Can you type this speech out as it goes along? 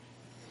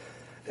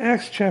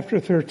Acts chapter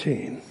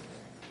 13.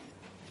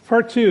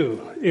 Part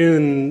 2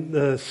 in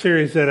the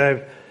series that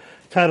I've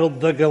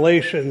titled The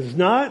Galatians,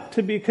 not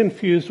to be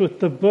confused with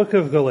the book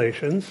of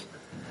Galatians.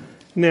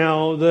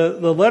 Now,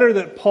 the letter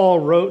that Paul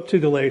wrote to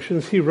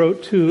Galatians, he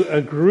wrote to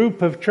a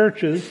group of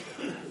churches,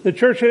 the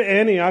church at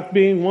Antioch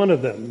being one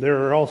of them.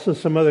 There are also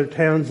some other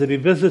towns that he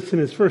visits in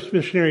his first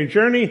missionary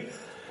journey.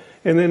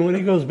 And then when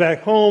he goes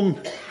back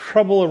home,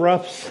 trouble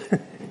erupts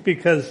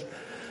because,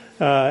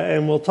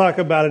 and we'll talk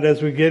about it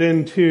as we get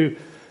into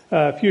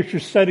future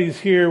studies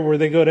here, where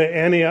they go to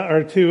Antioch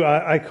or to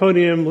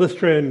Iconium,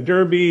 Lystra, and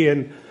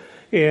Derbe,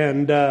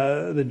 and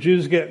the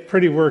Jews get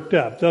pretty worked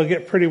up. They'll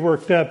get pretty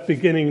worked up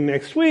beginning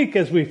next week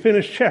as we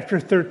finish chapter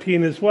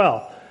 13 as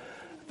well.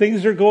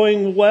 Things are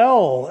going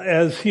well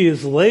as he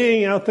is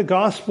laying out the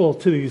gospel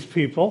to these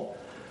people.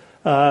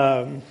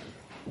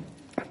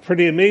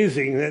 Pretty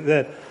amazing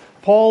that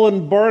Paul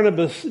and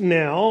Barnabas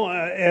now,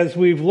 as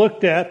we've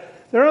looked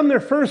at, they're on their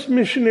first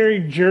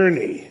missionary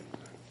journey.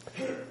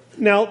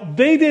 Now,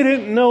 they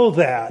didn't know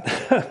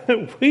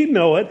that. We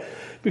know it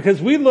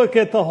because we look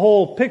at the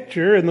whole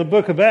picture in the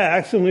book of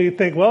Acts and we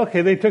think, well,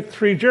 okay, they took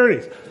 3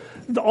 journeys.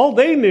 All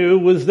they knew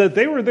was that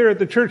they were there at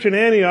the church in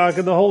Antioch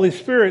and the Holy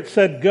Spirit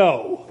said,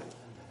 go.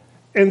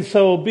 And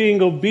so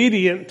being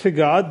obedient to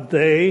God,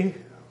 they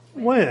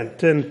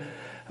went. And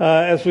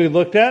as we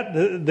looked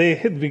at, they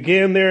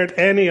began there at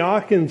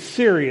Antioch in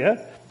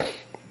Syria.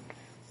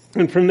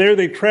 And from there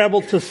they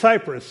traveled to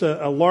Cyprus,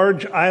 a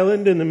large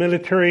island in the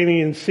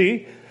Mediterranean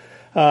Sea.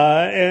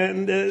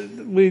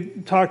 And we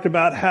talked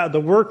about how the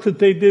work that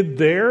they did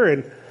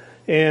there,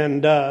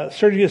 and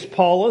Sergius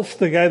Paulus,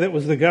 the guy that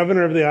was the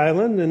governor of the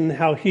island, and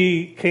how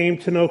he came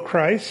to know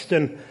Christ.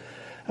 And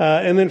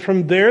then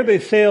from there they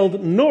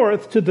sailed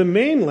north to the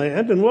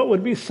mainland in what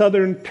would be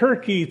southern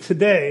Turkey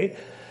today,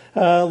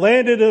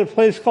 landed at a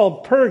place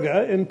called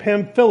Perga in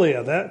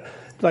Pamphylia. That,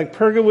 like,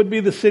 Perga would be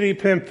the city,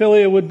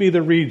 Pamphylia would be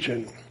the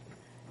region.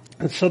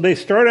 And so they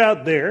start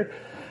out there.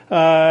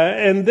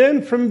 And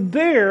then from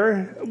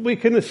there, we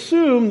can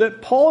assume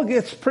that Paul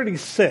gets pretty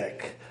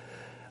sick.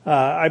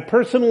 My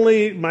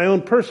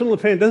own personal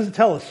opinion, doesn't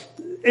tell us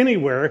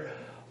anywhere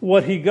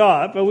what he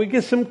got, but we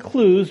get some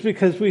clues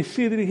because we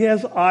see that he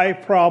has eye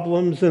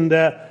problems and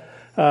that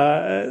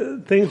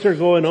things are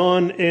going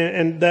on,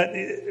 and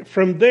that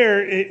from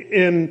there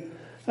in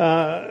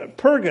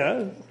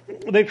Perga,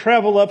 they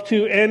travel up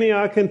to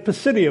Antioch and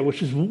Pisidia,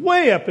 which is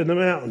way up in the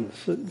mountains.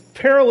 A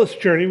perilous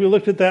journey. We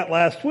looked at that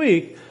last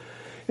week.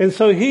 And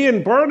so he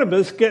and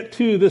Barnabas get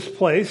to this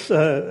place,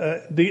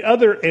 the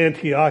other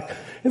Antioch.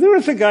 And there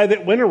was a guy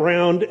that went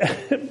around I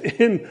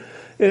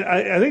think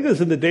it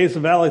was in the days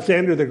of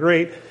Alexander the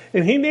Great,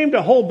 and he named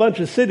a whole bunch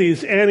of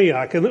cities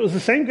Antioch. And it was the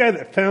same guy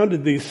that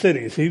founded these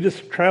cities. He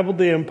just traveled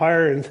the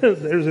empire, and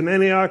there's an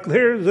Antioch,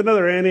 there's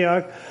another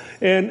Antioch.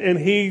 And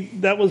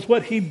that was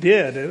what he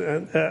did.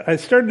 And I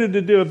started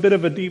to do a bit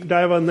of a deep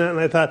dive on that, and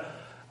I thought,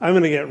 I'm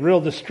going to get real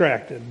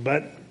distracted.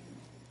 But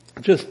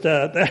just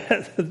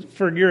that,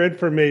 for your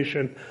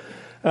information,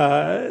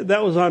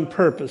 that was on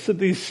purpose, that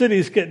these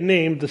cities get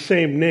named the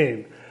same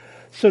name.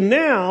 So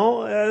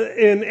now,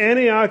 in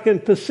Antioch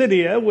and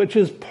Pisidia, which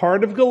is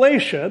part of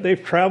Galatia,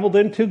 they've traveled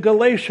into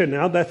Galatia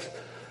now. That's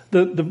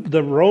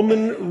the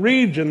Roman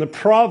region, the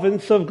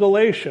province of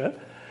Galatia.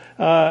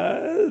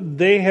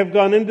 They have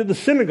gone into the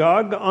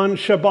synagogue on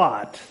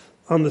Shabbat,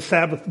 on the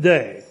Sabbath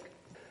day.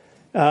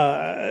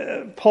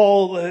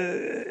 Paul,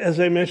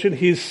 as I mentioned,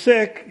 he's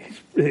sick.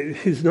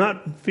 He's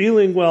not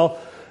feeling well.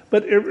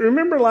 But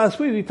remember last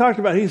week he talked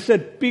about, he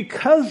said,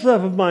 because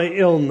of my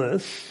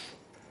illness,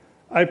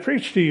 I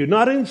preach to you,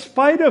 not in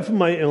spite of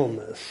my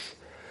illness.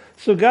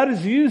 So God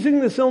is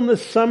using this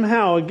illness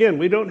somehow. Again,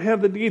 we don't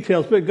have the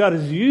details, but God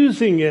is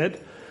using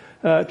it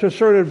to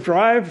sort of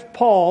drive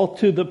Paul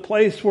to the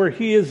place where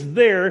he is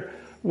there,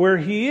 where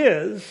he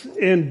is,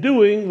 and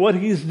doing what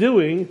he's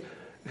doing,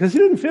 because he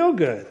didn't feel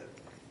good.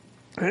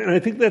 And I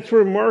think that's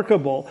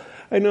remarkable.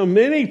 I know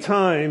many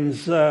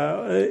times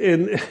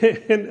in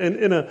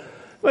a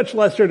much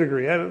lesser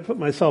degree, I don't put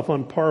myself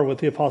on par with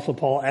the Apostle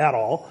Paul at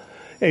all,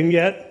 and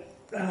yet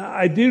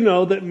I do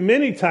know that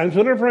many times,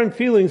 whenever I'm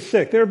feeling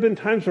sick, there have been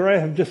times where I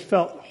have just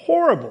felt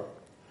horrible.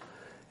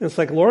 And it's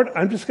like, Lord,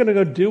 I'm just going to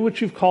go do what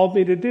you've called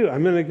me to do.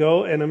 I'm going to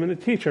go and I'm going to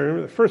teach. I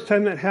remember the first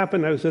time that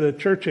happened, I was at a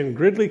church in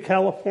Gridley,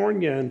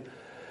 California, and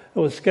I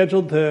was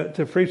scheduled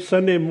to preach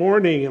Sunday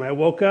morning, and I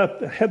woke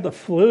up, I had the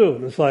flu,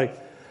 and it's like,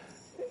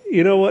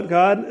 you know what,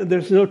 God,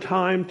 there's no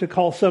time to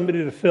call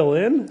somebody to fill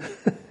in.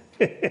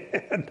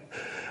 And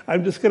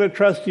I'm just going to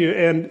trust you.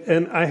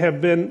 And I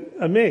have been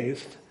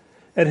amazed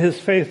at his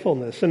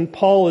faithfulness. And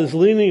Paul is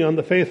leaning on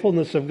the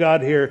faithfulness of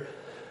God here.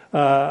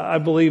 I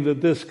believe that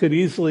this could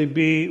easily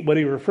be what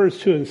he refers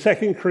to in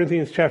 2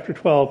 Corinthians chapter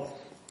 12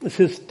 as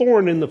his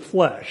thorn in the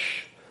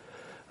flesh,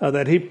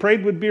 that he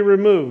prayed would be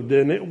removed,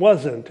 and it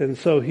wasn't. And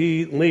so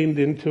he leaned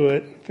into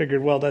it,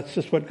 figured, well, that's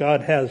just what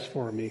God has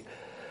for me.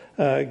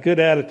 Good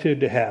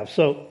attitude to have.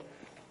 So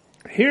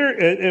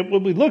here,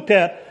 what we looked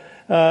at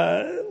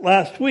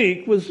last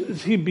week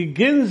was he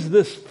begins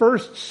this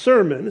first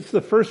sermon. It's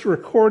the first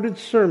recorded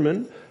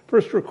sermon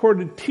first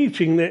recorded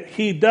teaching that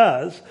he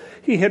does.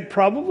 He had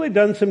probably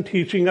done some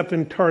teaching up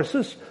in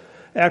Tarsus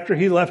after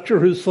he left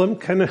Jerusalem,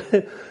 and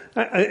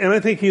I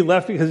think he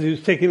left because he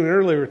was taking an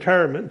early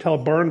retirement until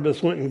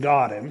Barnabas went and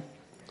got him.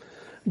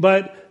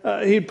 But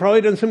he'd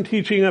probably done some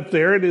teaching up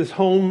there at his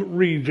home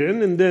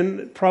region, and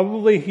then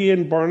probably he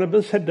and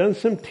Barnabas had done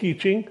some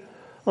teaching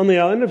on the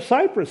island of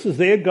Cyprus as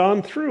they had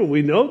gone through.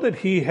 We know that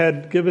he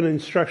had given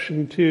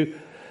instruction to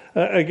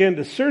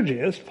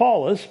Sergius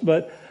Paulus,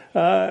 but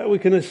we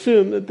can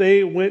assume that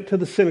they went to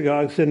the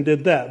synagogues and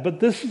did that. But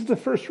this is the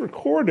first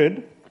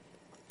recorded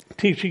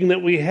teaching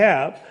that we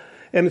have,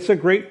 and it's a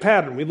great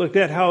pattern. We looked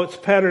at how it's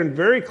patterned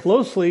very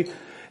closely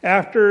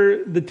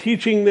after the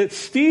teaching that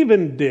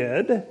Stephen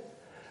did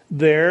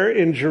there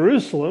in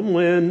Jerusalem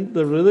when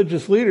the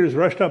religious leaders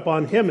rushed up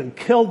on him and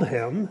killed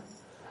him,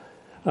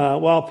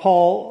 while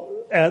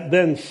Paul,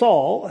 then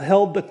Saul,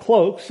 held the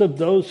cloaks of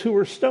those who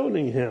were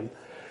stoning him.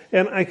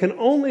 And I can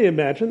only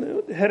imagine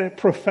that it had a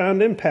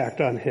profound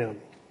impact on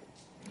him.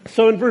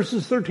 So in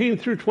verses 13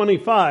 through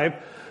 25,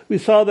 we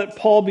saw that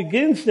Paul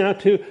begins now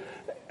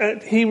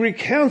he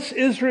recounts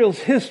Israel's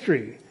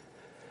history.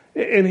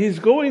 And he's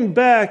going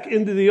back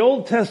into the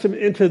Old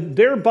Testament, into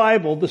their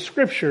Bible, the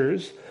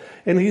Scriptures,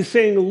 and he's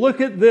saying, look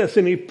at this.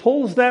 And he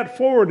pulls that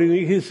forward and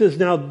he says,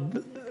 now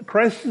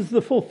Christ is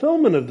the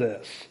fulfillment of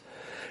this.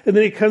 And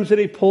then he comes and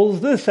he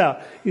pulls this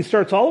out. He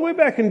starts all the way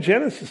back in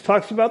Genesis,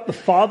 talks about the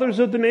fathers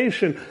of the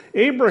nation,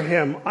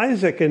 Abraham,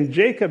 Isaac, and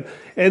Jacob.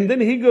 And then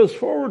he goes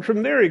forward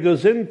from there. He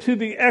goes into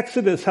the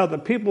Exodus, how the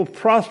people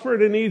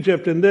prospered in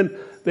Egypt, and then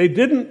they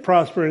didn't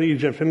prosper in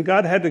Egypt. And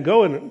God had to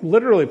go and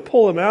literally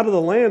pull them out of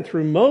the land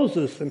through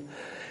Moses.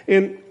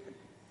 And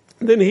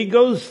then he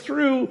goes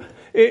through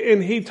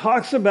and he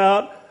talks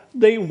about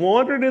they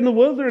wandered in the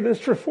wilderness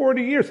for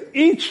 40 years.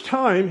 Each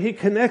time he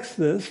connects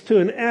this to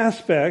an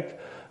aspect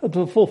of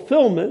the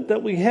fulfillment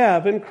that we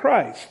have in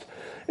Christ.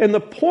 And the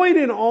point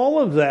in all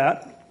of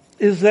that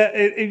is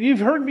that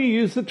you've heard me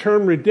use the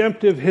term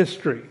redemptive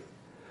history.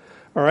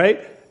 All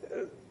right?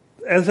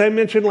 As I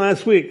mentioned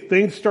last week,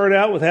 things start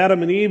out with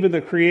Adam and Eve in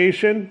the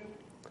creation,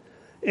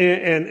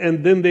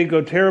 and then they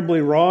go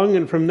terribly wrong.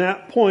 And from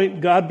that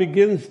point, God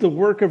begins the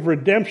work of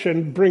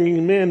redemption,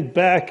 bringing men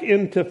back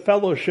into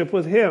fellowship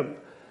with Him.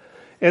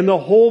 And the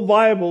whole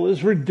Bible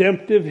is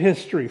redemptive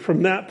history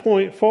from that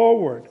point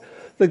forward.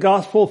 The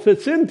gospel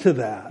fits into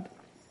that.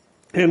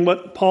 And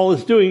what Paul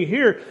is doing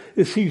here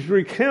is he's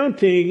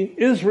recounting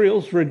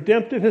Israel's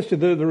redemptive history,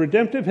 the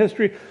redemptive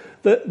history,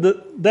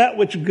 that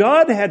which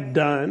God had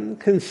done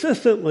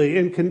consistently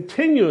and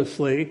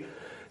continuously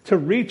to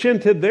reach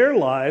into their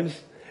lives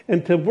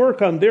and to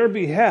work on their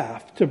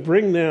behalf to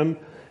bring them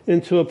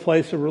into a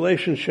place of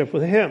relationship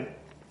with Him.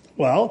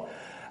 Well,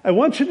 I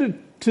want you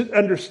to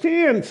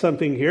understand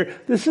something here.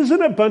 This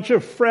isn't a bunch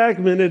of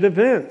fragmented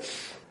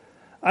events.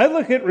 I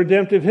look at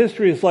redemptive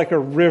history as like a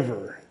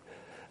river,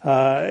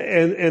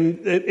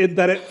 and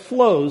that it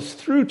flows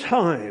through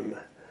time.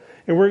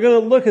 And we're going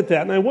to look at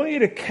that. And I want you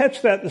to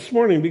catch that this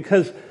morning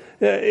because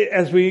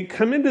as we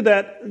come into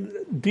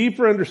that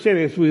deeper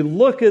understanding, as we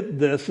look at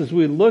this, as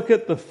we look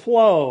at the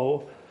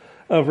flow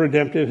of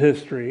redemptive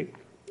history,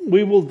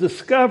 we will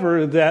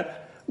discover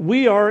that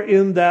we are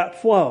in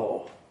that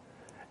flow.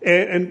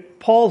 And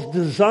Paul's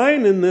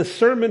design in this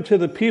sermon to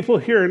the people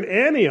here in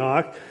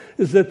Antioch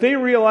is that they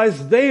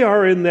realize they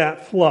are in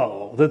that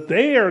flow, that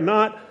they are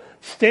not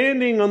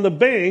standing on the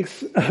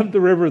banks of the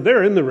river,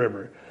 they're in the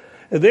river.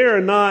 They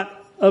are not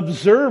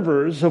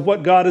observers of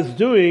what God is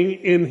doing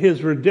in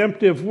His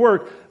redemptive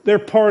work, they're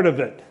part of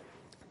it.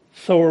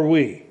 So are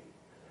we.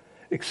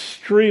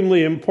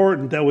 Extremely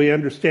important that we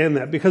understand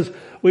that because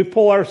we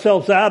pull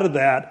ourselves out of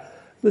that.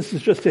 This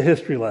is just a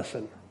history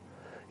lesson.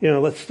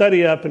 Let's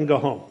study up and go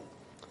home.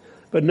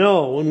 But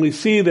no, when we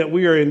see that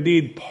we are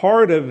indeed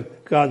part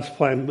of God's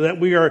plan, that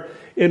we are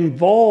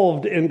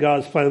involved in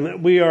God's plan,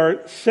 that we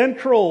are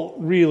central,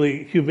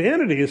 really,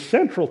 humanity is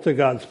central to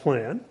God's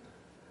plan,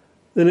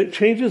 then it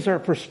changes our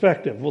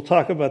perspective. We'll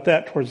talk about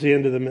that towards the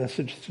end of the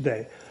message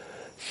today.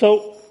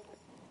 So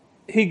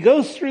he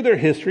goes through their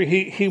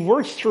history. He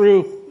works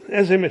through,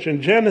 as I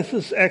mentioned,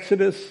 Genesis,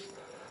 Exodus,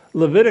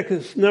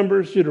 Leviticus,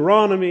 Numbers,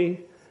 Deuteronomy.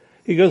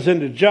 He goes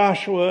into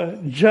Joshua,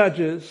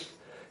 Judges.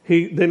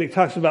 Then he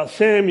talks about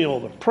Samuel,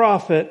 the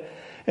prophet,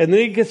 and then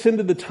he gets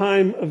into the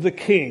time of the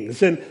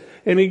kings. And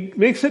he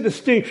makes a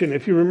distinction.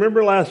 If you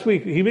remember last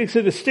week, he makes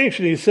a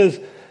distinction. He says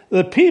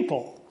the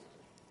people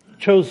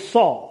chose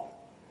Saul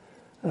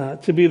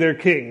to be their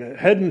king,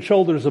 head and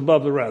shoulders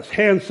above the rest,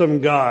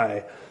 handsome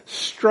guy,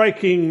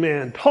 striking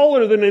man,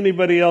 taller than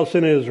anybody else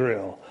in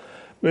Israel.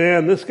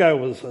 Man, this guy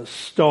was a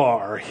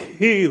star.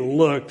 He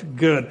looked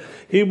good.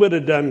 He would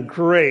have done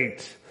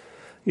great,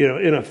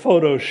 in a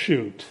photo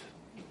shoot.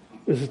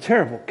 He was a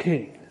terrible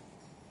king.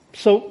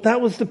 So that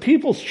was the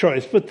people's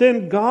choice. But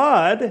then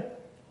God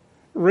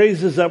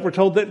raises up, we're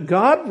told that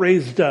God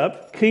raised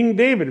up King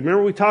David.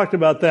 Remember we talked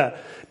about that.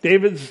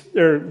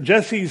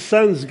 Jesse's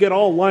sons get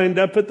all lined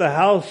up at the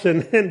house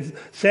and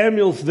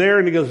Samuel's there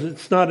and he goes,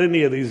 it's not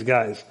any of these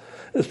guys.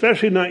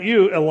 Especially not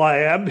you,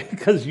 Eliab,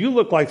 because you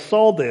look like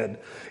Saul did.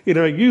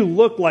 You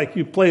look like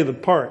you play the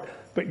part,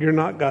 but you're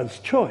not God's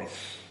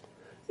choice.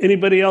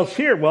 Anybody else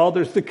here? Well,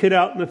 there's the kid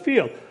out in the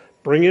field.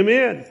 Bring him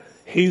in.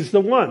 He's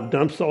the one.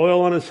 Dumps the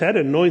oil on his head,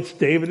 anoints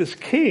David as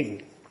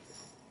king.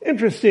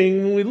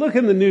 Interesting, when we look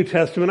in the New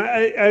Testament,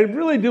 I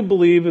really do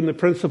believe in the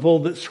principle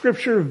that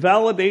Scripture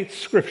validates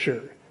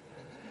Scripture.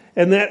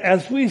 And that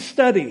as we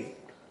study,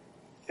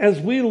 as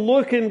we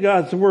look in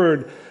God's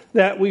Word,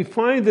 that we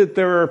find that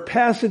there are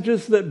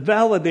passages that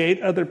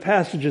validate other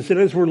passages. And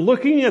as we're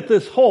looking at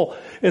this whole,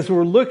 as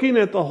we're looking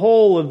at the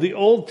whole of the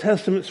Old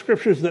Testament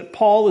Scriptures that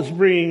Paul is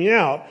bringing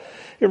out,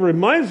 it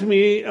reminds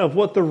me of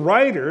what the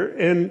writer,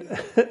 and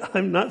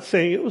I'm not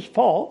saying it was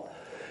Paul,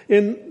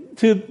 in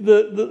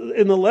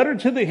the letter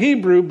to the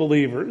Hebrew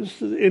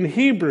believers, in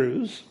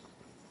Hebrews,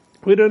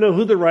 we don't know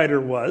who the writer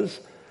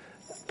was,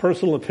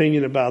 personal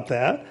opinion about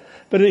that,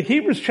 but in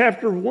Hebrews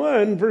chapter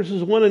 1,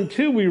 verses 1 and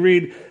 2, we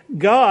read,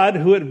 God,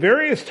 who at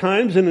various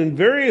times and in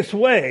various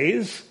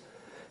ways,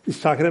 he's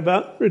talking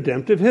about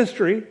redemptive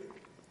history,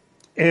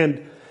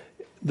 and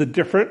the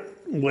different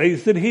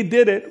ways that he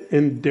did it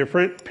in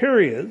different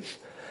periods,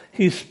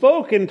 he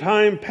spoke in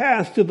time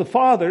past to the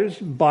fathers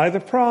by the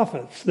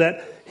prophets,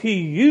 that he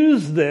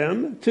used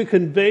them to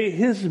convey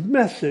his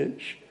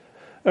message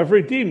of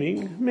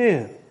redeeming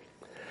man.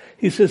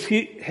 He says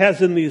he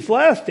has in these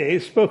last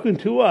days spoken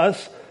to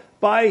us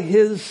by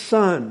his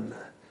Son.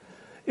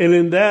 And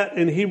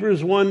in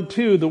Hebrews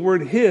 1:2, the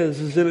word his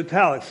is in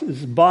italics,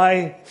 is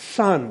by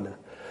Son.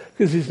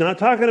 Because he's not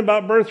talking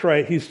about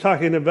birthright, he's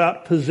talking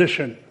about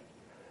position.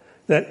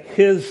 That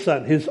his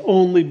Son, his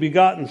only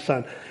begotten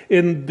Son.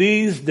 In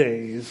these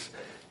days,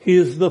 he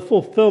is the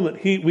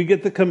fulfillment. We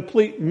get the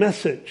complete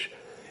message.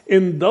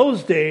 In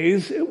those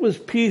days, it was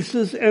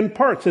pieces and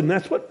parts. And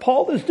that's what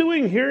Paul is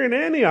doing here in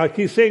Antioch.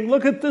 He's saying,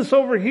 look at this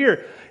over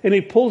here. And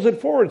he pulls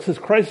it forward. Says,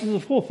 Christ is the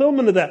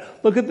fulfillment of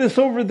that. Look at this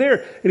over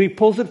there. And he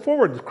pulls it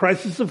forward.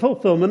 Christ is the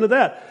fulfillment of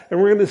that.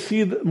 And we're going to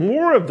see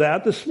more of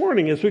that this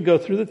morning as we go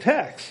through the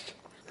text.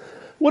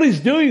 What he's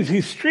doing is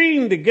he's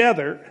stringing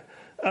together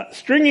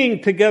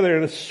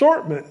an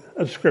assortment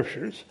of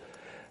scriptures,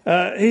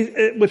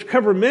 which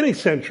cover many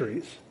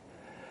centuries,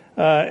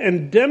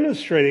 and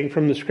demonstrating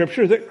from the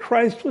Scripture that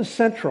Christ was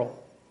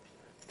central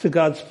to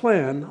God's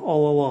plan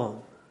all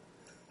along.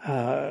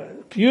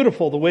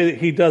 Beautiful the way that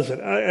he does it.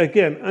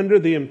 Again, under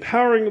the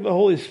empowering of the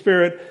Holy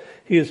Spirit,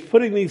 he is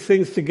putting these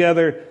things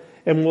together,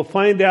 and we'll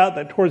find out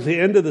that towards the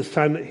end of this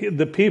time, that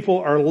the people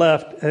are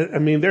left,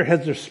 their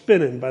heads are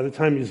spinning by the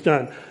time he's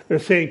done. They're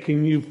saying,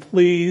 can you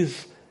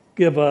please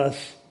give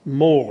us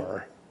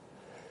more?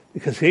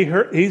 Because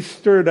he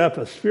stirred up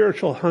a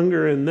spiritual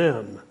hunger in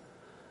them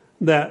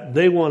that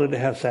they wanted to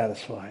have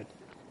satisfied.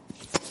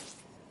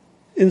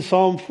 In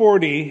Psalm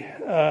 40,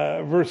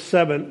 verse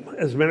 7,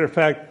 as a matter of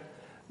fact,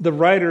 the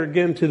writer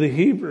again to the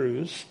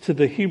Hebrews, to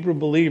the Hebrew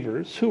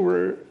believers who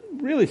were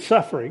really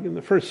suffering in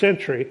the first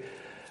century,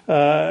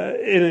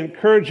 in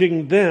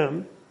encouraging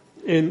them,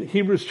 in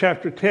Hebrews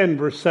chapter 10,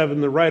 verse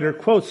 7, the writer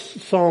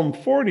quotes Psalm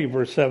 40,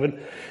 verse 7.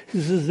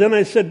 He says, then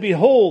I said,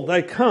 behold,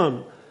 I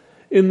come.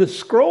 In the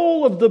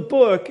scroll of the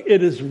book,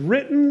 it is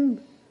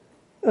written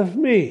of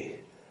me.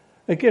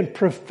 Again,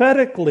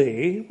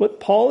 prophetically, what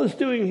Paul is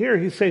doing here,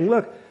 he's saying,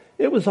 look,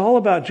 it was all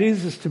about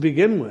Jesus to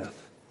begin with.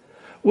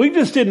 We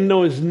just didn't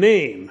know his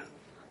name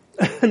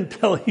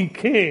until he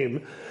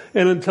came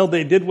and until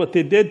they did what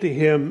they did to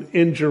him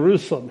in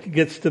Jerusalem. He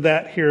gets to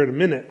that here in a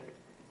minute.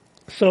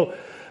 So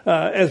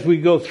as we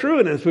go through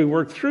and as we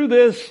work through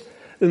this,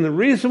 and the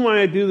reason why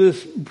I do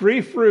this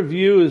brief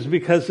review is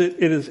because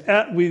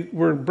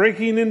we're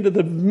breaking into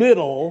the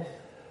middle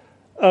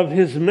of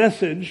his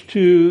message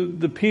to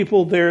the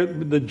people there,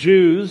 the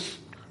Jews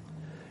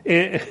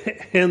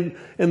and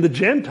the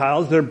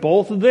Gentiles. They're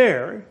both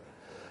there.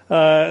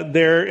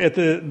 They're at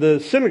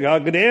the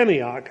synagogue at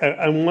Antioch.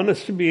 I want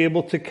us to be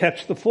able to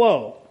catch the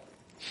flow.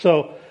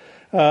 So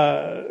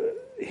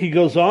he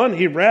goes on,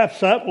 he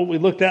wraps up what we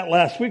looked at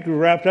last week. We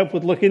wrapped up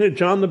with looking at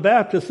John the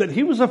Baptist, that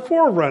he was a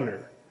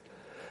forerunner.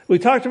 We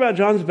talked about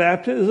John's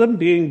baptism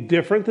being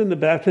different than the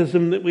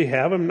baptism that we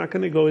have. I'm not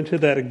going to go into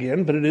that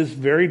again, but it is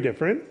very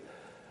different.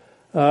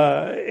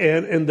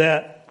 And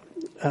that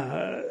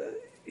I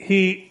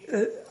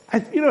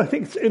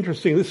think it's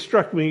interesting. This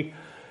struck me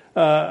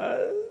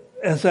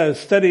as I was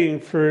studying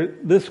for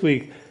this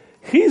week.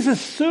 He's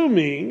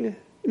assuming,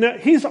 now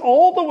he's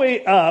all the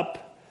way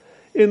up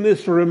in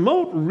this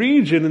remote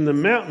region in the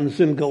mountains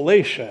in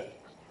Galatia.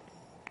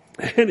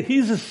 And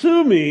he's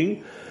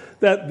assuming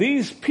that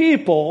these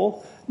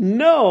people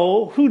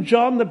know who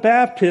John the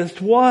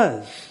Baptist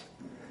was.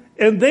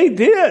 And they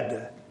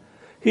did.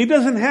 He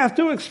doesn't have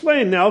to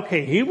explain. Now,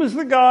 okay, he was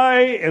the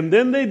guy, and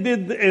then they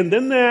did, and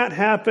then that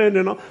happened,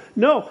 and all.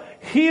 No,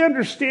 he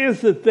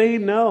understands that they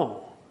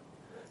know.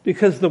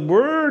 Because the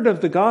word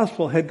of the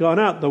gospel had gone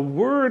out. The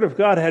word of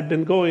God had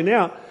been going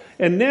out.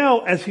 And now,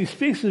 as he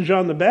speaks to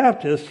John the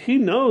Baptist, he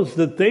knows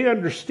that they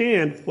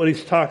understand what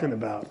he's talking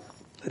about.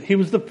 That he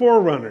was the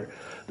forerunner.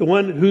 The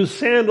one whose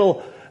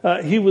sandal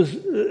he was,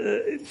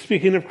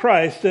 speaking of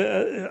Christ,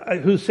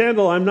 whose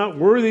sandal I'm not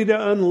worthy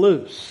to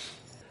unloose.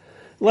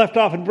 Left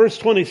off in verse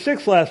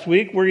 26 last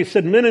week, where he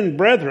said, men and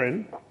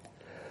brethren,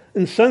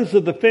 and sons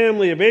of the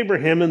family of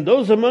Abraham, and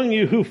those among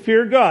you who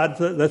fear God.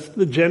 That's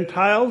the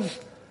Gentiles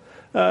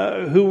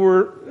who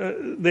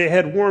were, they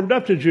had warmed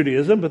up to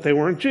Judaism, but they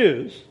weren't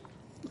Jews.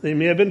 They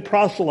may have been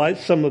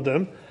proselytes, some of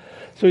them.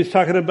 So he's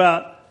talking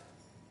about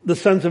the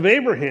sons of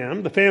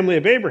Abraham, the family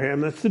of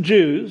Abraham, that's the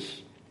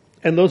Jews,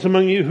 and those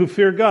among you who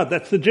fear God,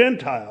 that's the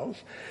Gentiles.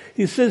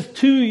 He says,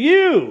 to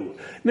you.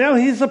 Now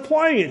he's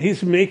applying it.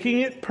 He's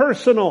making it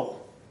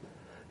personal.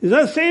 He's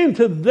not saying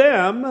to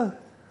them.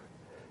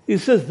 He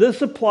says,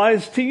 this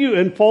applies to you.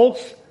 And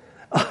folks,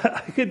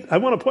 I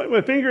want to point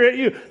my finger at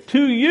you.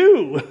 To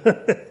you.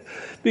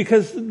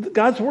 Because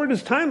God's word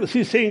is timeless.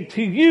 He's saying,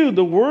 to you,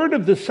 the word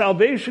of the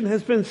salvation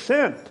has been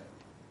sent.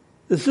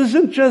 This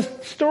isn't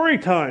just story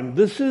time.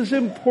 This is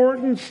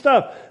important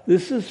stuff.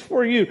 This is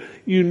for you.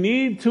 You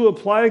need to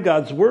apply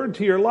God's word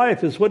to your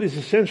life, is what he's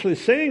essentially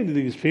saying to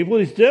these people.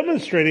 He's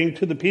demonstrating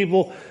to the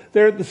people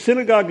there at the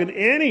synagogue in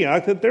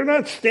Antioch that they're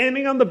not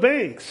standing on the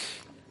banks,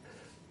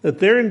 that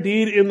they're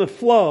indeed in the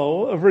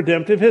flow of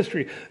redemptive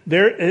history.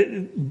 They're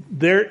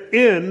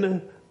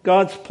in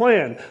God's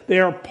plan. They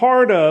are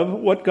part of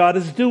what God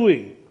is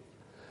doing.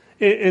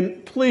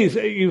 And please,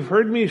 you've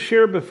heard me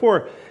share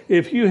before,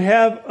 if you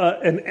have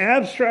an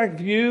abstract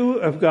view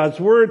of God's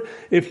word,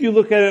 if you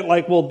look at it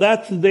like, well,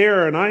 that's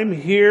there and I'm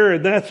here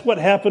and that's what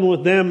happened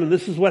with them and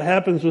this is what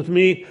happens with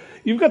me,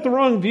 you've got the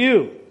wrong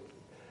view.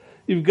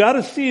 You've got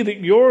to see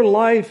that your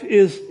life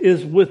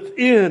is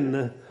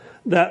within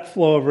that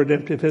flow of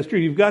redemptive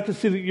history. You've got to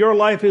see that your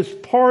life is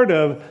part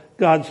of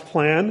God's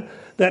plan,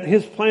 that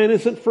his plan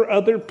isn't for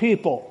other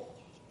people.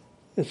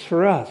 It's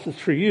for us. It's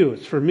for you.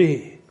 It's for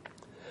me.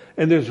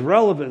 And there's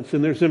relevance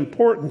and there's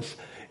importance.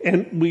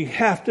 And we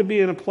have to be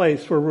in a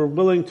place where we're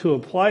willing to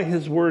apply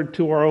his word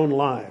to our own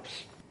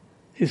lives.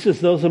 He says,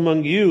 those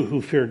among you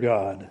who fear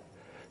God,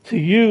 to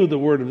you the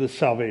word of this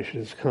salvation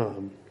has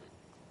come.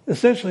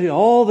 Essentially,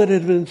 all that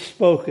had been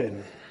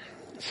spoken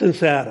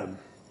since Adam,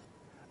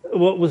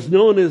 what was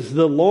known as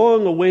the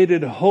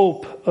long-awaited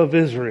hope of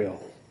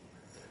Israel,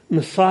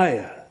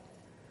 Messiah,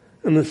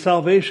 and the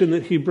salvation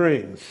that he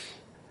brings,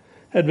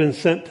 had been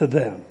sent to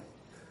them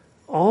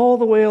all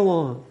the way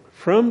along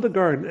from the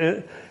garden.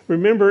 And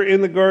remember,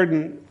 in the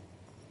garden,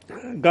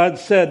 God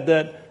said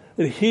that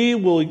he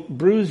will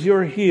bruise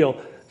your heel,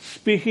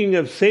 speaking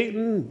of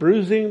Satan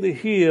bruising the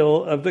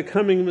heel of the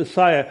coming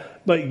Messiah,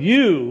 but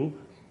you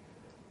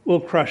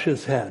will crush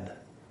his head,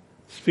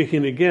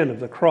 speaking again of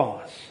the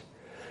cross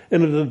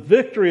and of the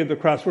victory of the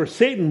cross, where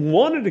Satan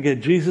wanted to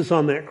get Jesus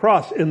on that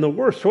cross in the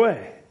worst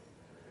way.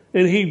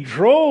 And he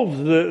drove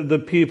the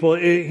people.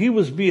 He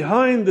was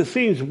behind the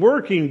scenes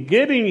working,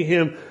 getting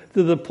him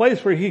to the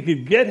place where he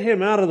could get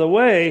him out of the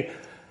way.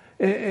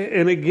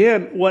 And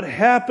again, what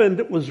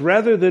happened was,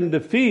 rather than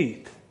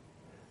defeat,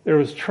 there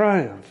was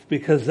triumph,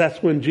 because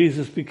that's when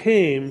Jesus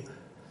became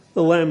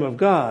the Lamb of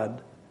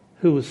God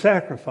who was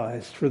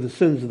sacrificed for the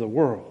sins of the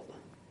world.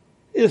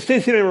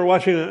 Stacy and I were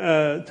watching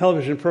a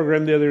television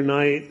program the other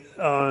night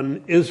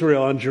on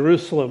Israel, on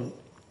Jerusalem.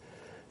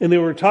 And they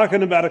were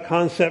talking about a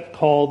concept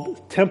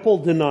called temple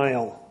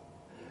denial.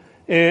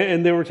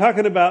 And they were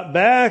talking about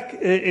back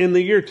in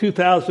the year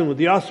 2000 with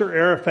Yasser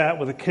Arafat,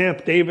 with the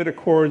Camp David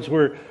Accords,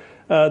 where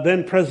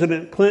then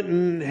President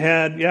Clinton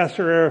had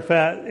Yasser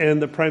Arafat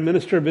and the Prime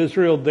Minister of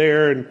Israel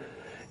there.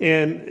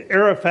 And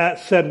Arafat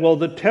said, well,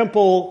 the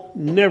temple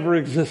never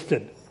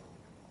existed.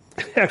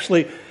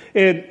 Actually,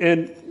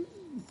 and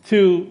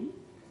to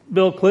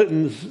Bill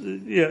Clinton's,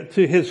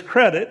 to his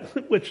credit,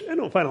 which I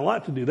don't find a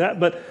lot to do that,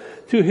 but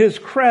to his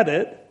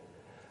credit,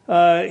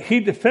 he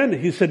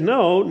defended. He said,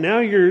 no, now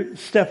you're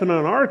stepping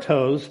on our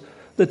toes.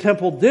 The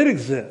temple did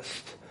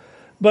exist.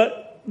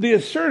 But the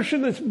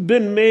assertion that's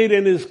been made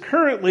and is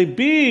currently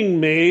being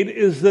made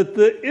is that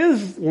the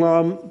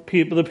Islam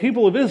people, the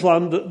people of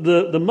Islam,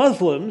 the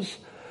Muslims,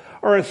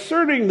 are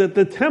asserting that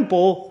the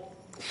temple,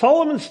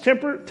 Solomon's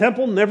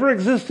temple never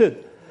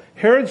existed.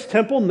 Herod's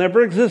temple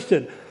never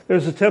existed.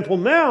 There's a Temple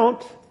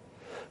Mount,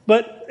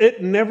 but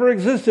it never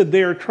existed.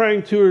 They are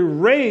trying to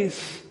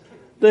erase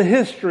the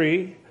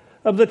history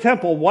of the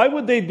temple. Why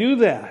would they do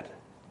that?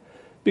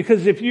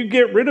 Because if you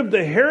get rid of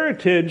the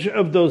heritage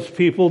of those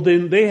people,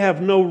 then they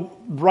have no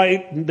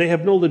right, they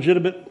have no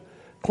legitimate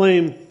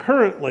claim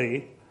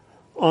currently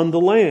on the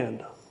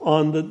land,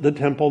 on the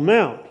Temple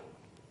Mount.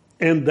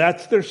 And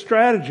that's their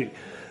strategy.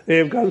 They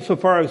have gone so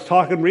far, I was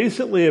talking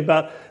recently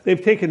about,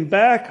 they've taken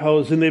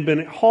backhoes and they've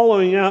been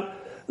hollowing out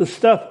the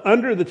stuff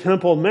under the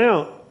Temple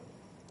Mount,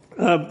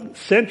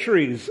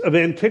 centuries of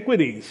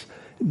antiquities,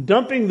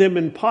 dumping them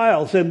in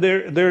piles. And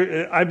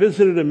I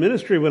visited a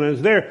ministry when I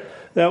was there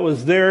that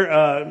was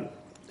there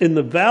in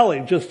the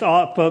valley, just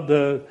off of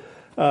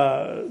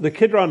the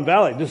Kidron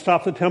Valley, just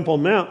off the Temple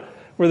Mount,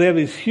 where they have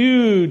these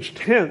huge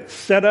tents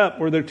set up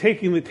where they're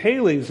taking the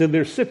tailings and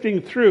they're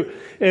sifting through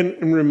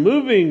and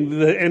removing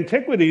the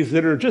antiquities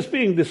that are just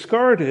being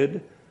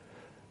discarded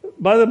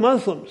by the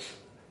Muslims.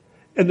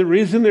 And the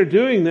reason they're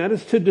doing that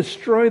is to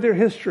destroy their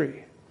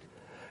history.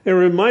 It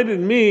reminded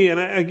me, and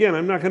again,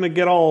 I'm not going to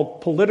get all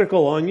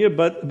political on you,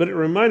 but it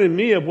reminded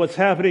me of what's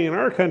happening in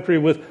our country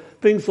with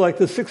things like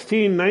the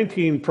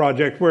 1619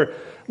 Project, where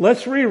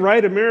let's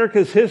rewrite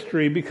America's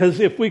history, because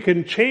if we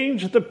can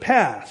change the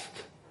past,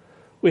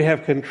 we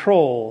have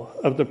control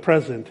of the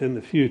present and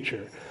the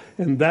future.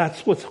 And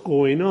that's what's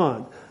going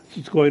on. That's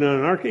what's going on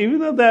in our country. Even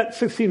though that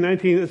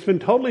 1619 has been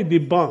totally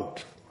debunked,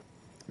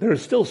 there are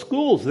still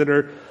schools that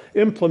are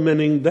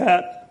implementing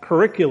that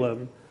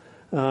curriculum,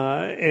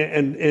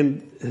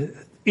 and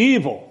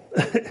evil,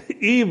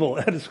 evil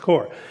at its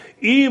core.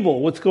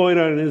 Evil, what's going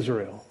on in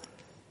Israel.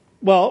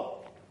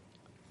 Well,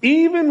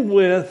 even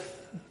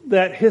with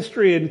that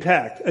history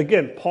intact,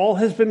 again, Paul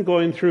has been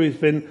going through,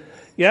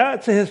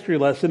 it's a history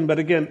lesson, but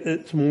again,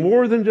 it's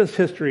more than just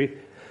history.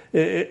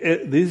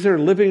 These are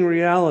living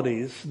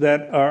realities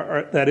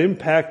that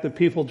impact the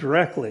people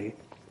directly.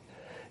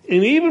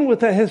 And even with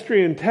that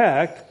history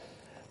intact,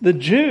 the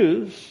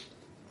Jews,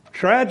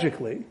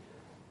 tragically,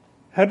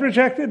 had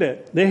rejected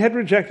it. They had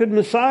rejected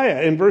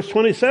Messiah. In verse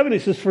 27, he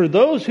says, "For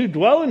those who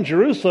dwell in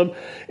Jerusalem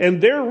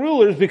and their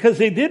rulers, because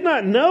they did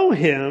not know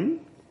him,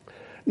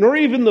 nor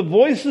even the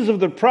voices of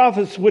the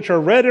prophets which are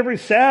read every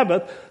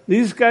Sabbath."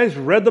 These guys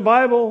read the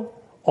Bible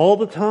all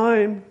the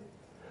time.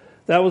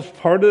 That was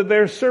part of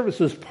their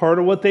services. Part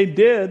of what they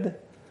did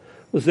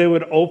was they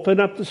would open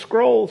up the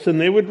scrolls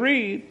and they would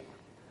read.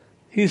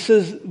 He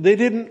says they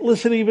didn't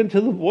listen even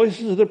to the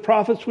voices of the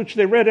prophets which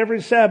they read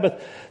every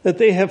Sabbath, that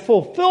they have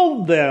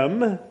fulfilled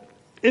them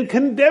in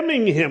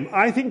condemning him.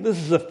 I think this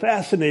is a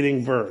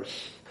fascinating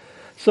verse.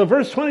 So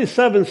verse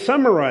 27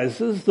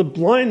 summarizes the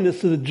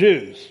blindness of the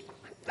Jews.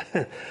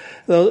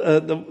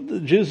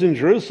 The Jews in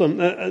Jerusalem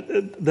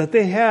that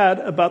they had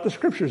about the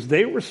Scriptures.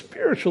 They were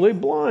spiritually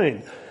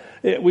blind.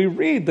 We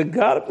read, the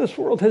God of this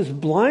world has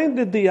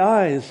blinded the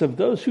eyes of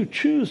those who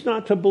choose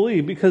not to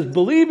believe, because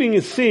believing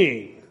is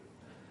seeing.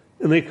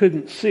 And they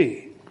couldn't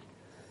see.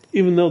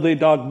 Even though they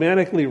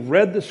dogmatically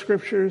read the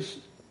Scriptures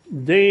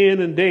day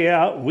in and day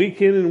out,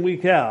 week in and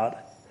week out,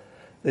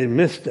 they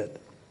missed it.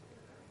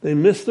 They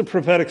missed the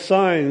prophetic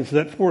signs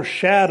that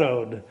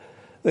foreshadowed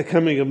the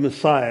coming of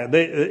Messiah.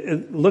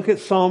 Look at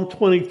Psalm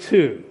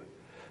 22.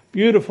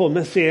 Beautiful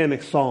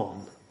messianic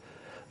psalm.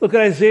 Look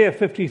at Isaiah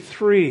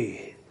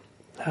 53.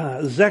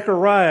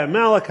 Zechariah,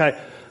 Malachi.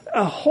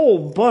 A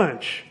whole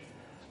bunch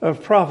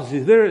of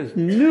prophecies. There is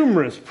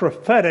numerous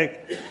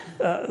prophetic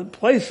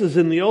places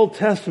in the Old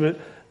Testament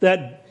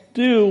that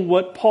do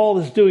what Paul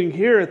is doing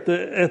here at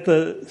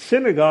the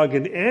synagogue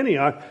in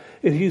Antioch,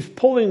 and he's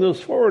pulling those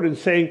forward and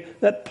saying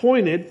that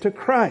pointed to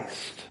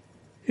Christ.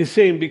 He's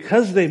saying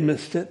because they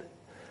missed it,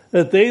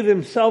 that they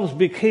themselves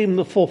became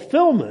the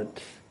fulfillment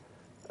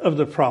of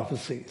the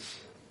prophecies.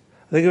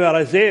 Think about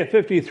Isaiah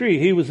 53.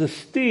 He was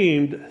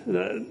esteemed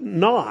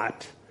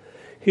not.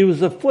 He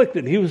was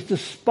afflicted. He was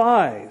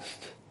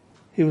despised.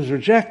 He was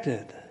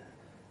rejected.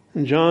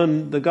 In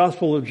John, the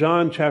Gospel of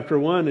John, chapter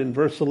 1, in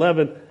verse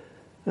 11,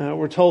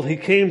 we're told he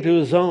came to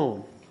his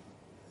own,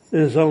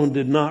 and his own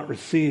did not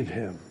receive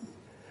him.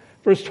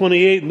 Verse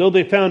 28, and though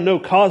they found no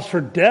cause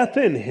for death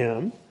in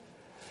him,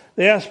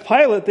 they asked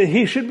Pilate that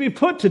he should be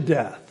put to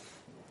death.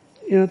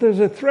 You know, there's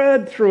a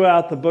thread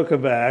throughout the book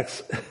of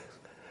Acts,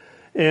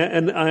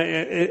 and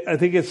I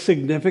think it's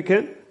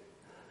significant.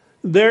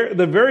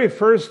 The very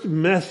first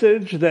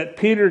message that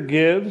Peter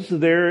gives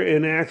there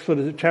in Acts,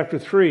 chapter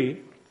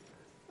 3,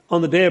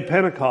 on the day of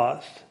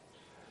Pentecost,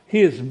 he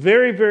is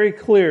very, very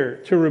clear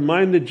to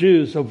remind the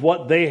Jews of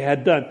what they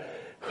had done.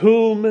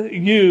 Whom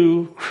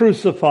you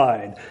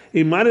crucified.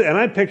 And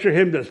I picture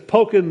him just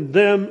poking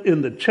them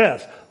in the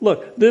chest.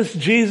 Look, this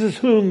Jesus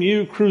whom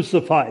you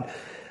crucified.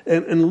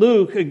 And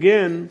Luke,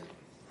 again,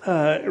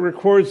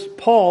 records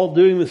Paul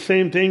doing the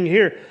same thing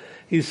here.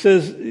 He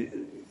says,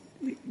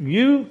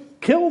 you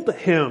killed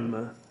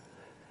him.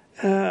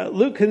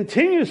 Luke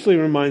continuously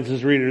reminds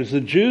his readers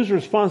the Jews'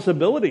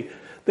 responsibility.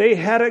 They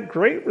had a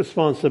great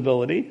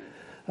responsibility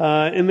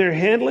in their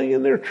handling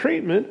and their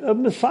treatment of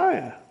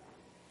Messiah.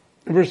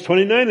 Verse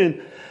 29,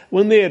 and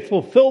when they had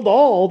fulfilled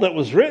all that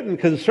was written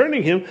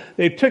concerning him,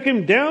 they took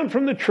him down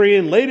from the tree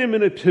and laid him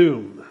in a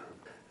tomb.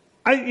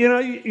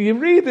 You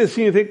read this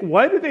and you think,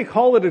 why did they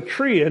call it a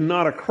tree and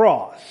not a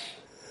cross?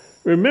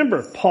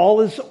 Remember,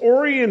 Paul is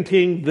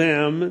orienting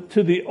them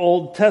to the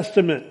Old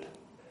Testament.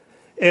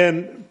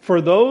 And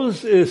for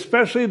those,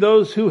 especially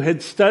those who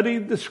had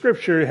studied the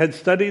Scripture, had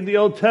studied the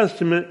Old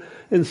Testament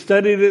and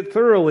studied it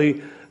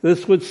thoroughly,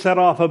 this would set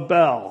off a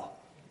bell.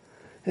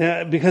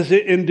 Because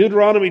in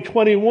Deuteronomy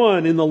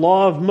 21, in the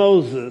law of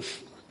Moses,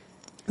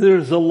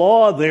 there's a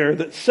law there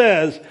that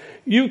says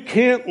you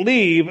can't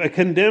leave a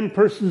condemned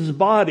person's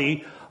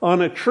body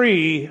on a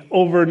tree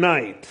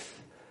overnight.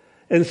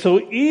 And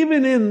so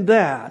even in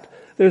that,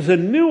 there's a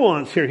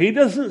nuance here. He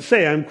doesn't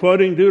say, I'm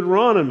quoting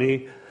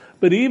Deuteronomy,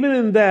 but even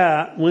in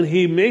that, when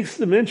he makes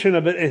the mention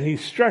of it and he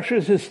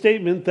structures his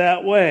statement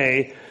that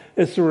way,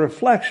 it's a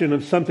reflection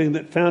of something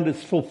that found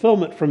its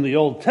fulfillment from the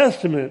Old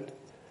Testament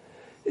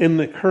in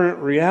the current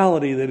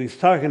reality that he's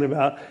talking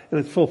about, and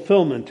its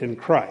fulfillment in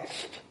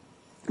Christ.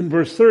 In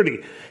verse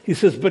 30, he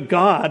says, but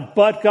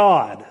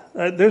God.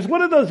 There's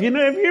one of those,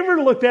 have you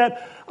ever looked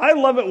at, I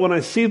love it when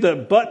I see the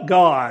but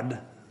God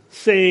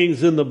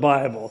sayings in the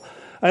Bible.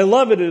 I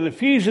love it in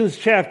Ephesians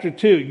chapter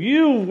 2.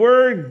 You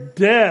were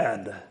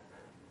dead.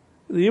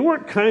 You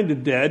weren't kind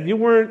of dead. You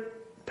weren't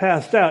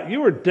passed out. You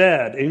were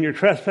dead in your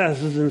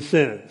trespasses and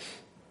sins.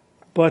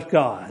 But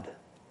God,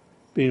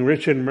 being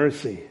rich in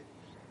mercy,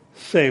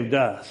 saved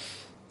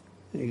us.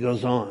 And he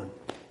goes on.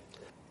 It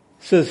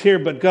says here,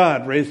 but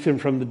God raised him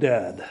from the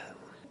dead.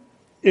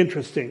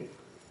 Interesting.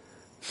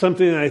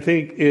 Something that I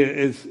think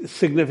is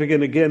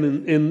significant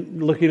again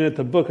in looking at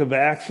the book of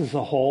Acts as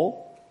a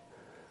whole,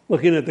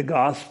 looking at the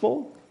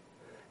gospel.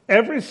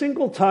 Every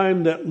single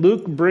time that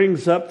Luke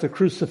brings up the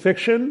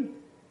crucifixion,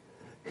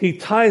 he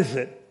ties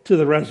it to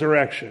the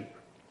resurrection.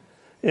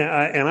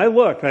 And I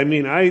looked,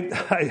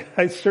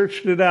 I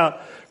searched it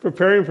out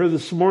preparing for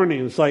this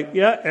morning. It's like,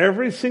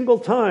 every single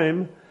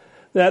time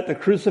that the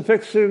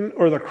crucifixion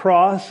or the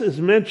cross is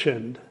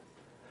mentioned,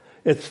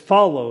 it's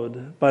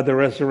followed by the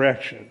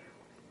resurrection.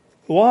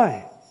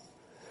 Why?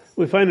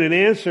 We find an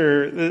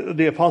answer,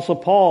 the Apostle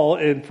Paul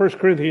in 1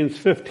 Corinthians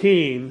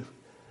 15,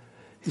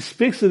 he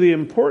speaks of the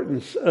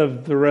importance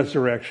of the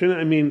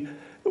resurrection.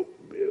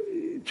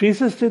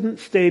 Jesus didn't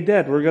stay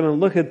dead. We're going to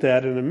look at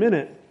that in a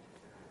minute.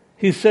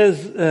 He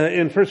says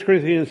in 1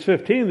 Corinthians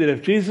 15 that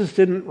if Jesus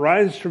didn't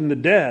rise from the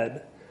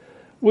dead,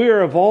 we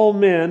are of all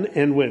men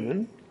and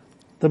women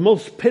the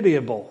most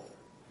pitiable,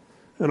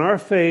 and our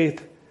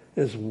faith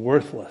is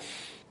worthless.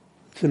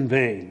 It's in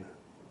vain.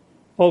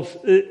 Folks,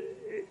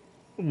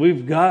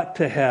 we've got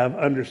to have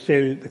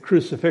understanding that the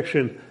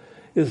crucifixion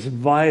is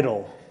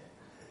vital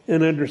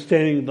in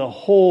understanding the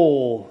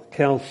whole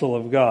counsel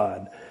of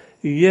God.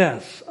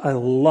 Yes, I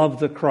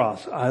love the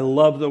cross. I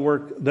love the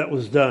work that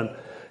was done.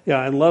 Yeah,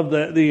 I love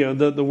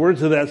the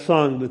words of that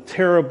song, the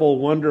terrible,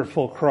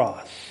 wonderful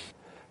cross,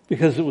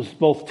 because it was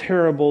both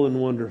terrible and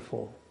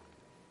wonderful.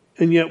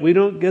 And yet we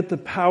don't get the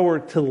power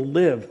to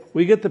live.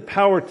 We get the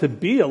power to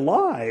be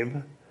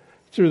alive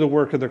through the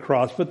work of the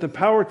cross, but the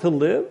power to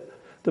live,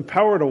 the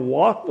power to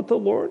walk with the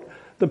Lord,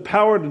 the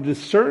power to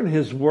discern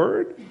His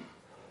Word,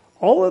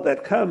 all of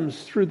that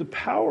comes through the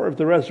power of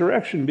the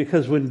resurrection,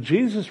 because when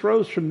Jesus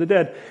rose from the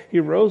dead, He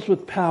rose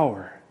with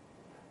power,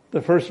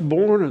 the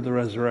firstborn of the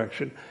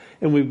resurrection.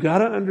 And we've got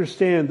to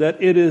understand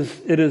that it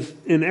is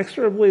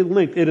inexorably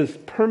linked, it is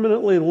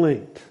permanently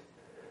linked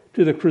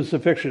to the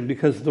crucifixion,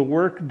 because the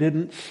work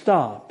didn't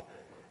stop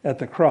at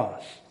the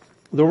cross.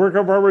 The work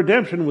of our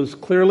redemption was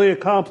clearly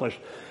accomplished.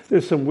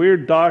 There's some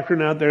weird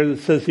doctrine out there that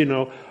says,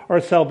 our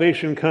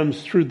salvation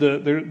comes through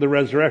the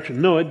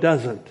resurrection. No, it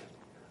doesn't.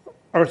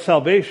 Our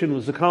salvation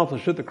was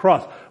accomplished at the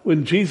cross.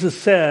 When Jesus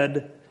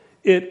said,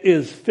 it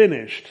is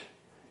finished,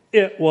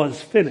 it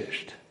was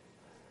finished.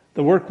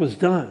 The work was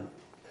done.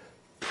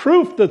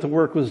 Proof that the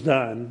work was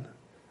done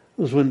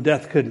was when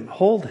death couldn't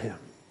hold Him.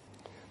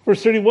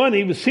 Verse 31,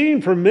 He was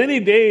seen for many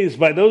days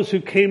by those who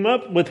came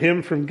up with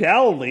Him from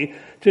Galilee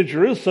to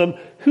Jerusalem,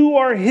 who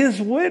are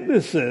His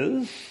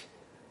witnesses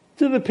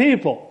to the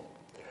people.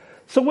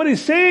 So what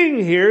He's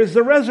saying here is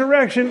the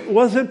resurrection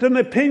wasn't an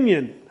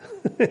opinion.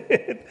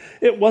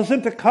 It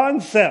wasn't a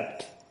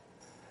concept.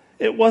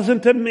 It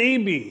wasn't a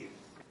maybe.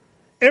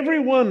 Every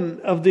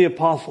one of the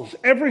apostles,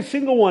 every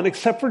single one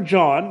except for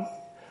John,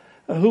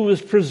 who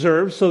was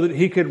preserved so that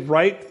he could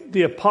write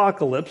the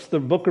Apocalypse, the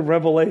book of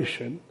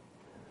Revelation,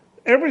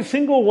 every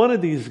single one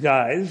of these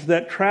guys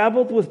that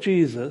traveled with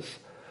Jesus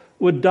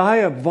would die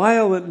a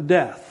violent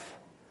death.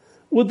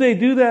 Would they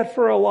do that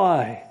for a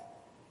lie?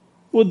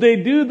 Would they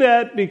do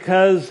that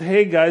because,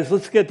 hey guys,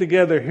 let's get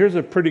together. Here's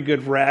a pretty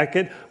good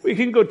racket. We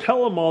can go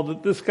tell them all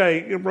that this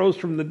guy rose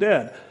from the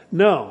dead.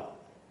 No.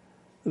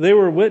 They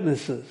were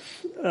witnesses,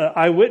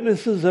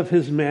 eyewitnesses of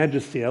His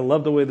majesty. I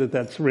love the way that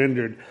that's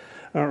rendered.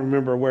 I don't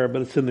remember where,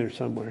 but it's in there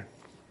somewhere.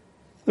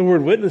 The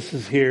word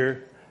witnesses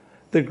here,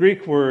 the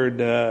Greek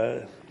word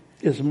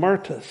is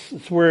martus.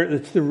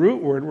 It's the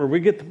root word where we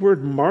get the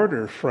word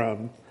martyr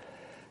from.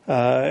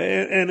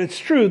 And it's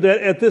true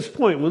that at this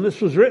point, when this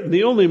was written,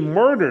 the only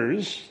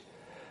martyrs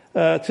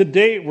to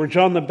date were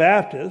John the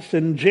Baptist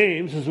and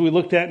James, as we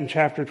looked at in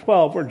chapter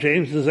 12, where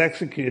James is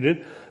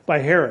executed by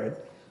Herod.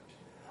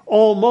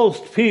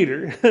 Almost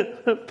Peter,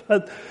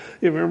 but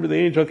you remember the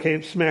angel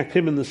came, smacked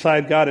him in the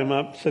side, got him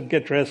up, said,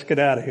 get dressed, get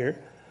out of here,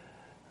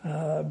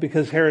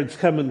 because Herod's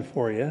coming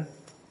for you.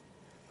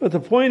 But the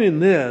point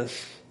in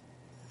this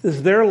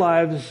is their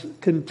lives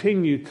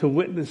continue to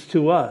witness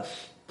to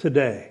us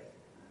today.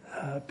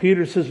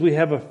 Peter says we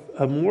have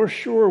a more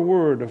sure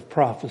word of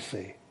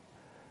prophecy,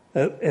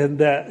 and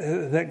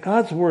that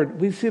God's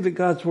word, we see that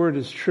God's word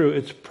is true.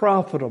 It's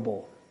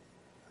profitable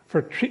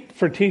for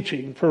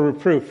teaching, for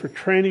reproof, for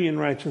training in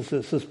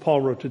righteousness, as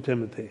Paul wrote to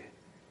Timothy.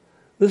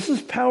 This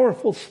is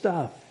powerful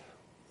stuff.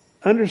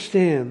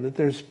 Understand that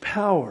there's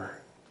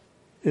power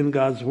in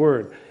God's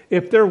word.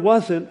 If there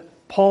wasn't,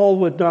 Paul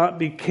would not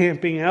be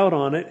camping out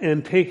on it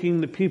and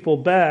taking the people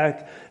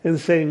back and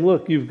saying,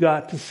 look, you've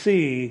got to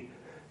see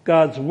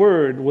God's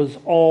word was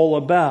all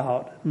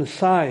about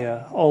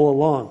Messiah all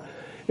along.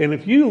 And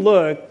if you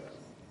look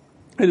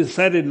I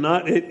decided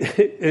not,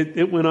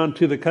 it went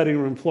onto the cutting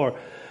room floor.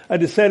 I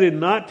decided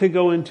not to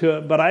go into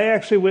it, but I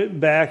actually went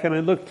back and I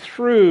looked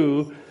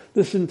through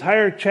this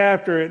entire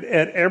chapter.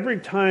 At every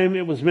time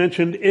it was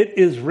mentioned, it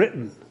is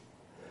written.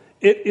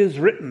 It is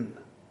written.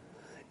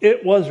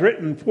 It was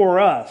written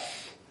for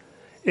us.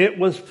 It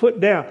was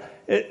put down.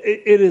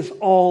 It is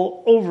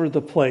all over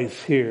the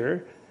place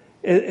here.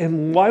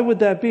 And why would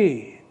that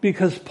be?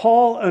 Because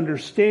Paul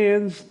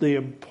understands the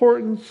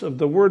importance of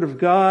the Word of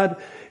God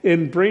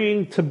in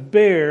bringing to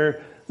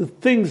bear the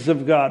things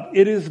of God.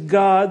 It is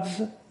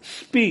God's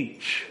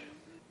speech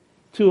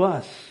to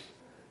us.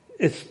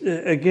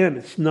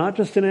 It's not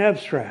just an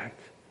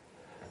abstract.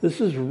 This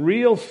is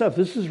real stuff.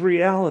 This is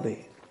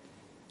reality.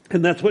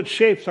 And that's what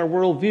shapes our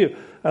worldview.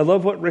 I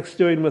love what Rick's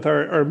doing with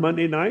our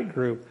Monday night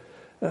group.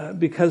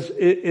 Because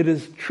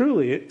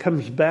it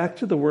comes back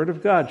to the Word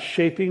of God,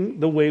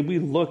 shaping the way we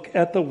look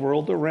at the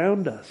world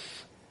around us.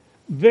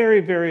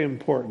 Very, very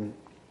important.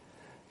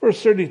 Verse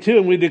 32,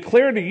 and we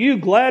declare to you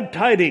glad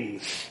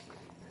tidings,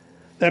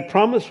 that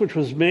promise which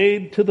was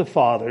made to the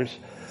fathers.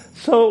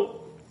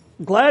 So,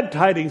 glad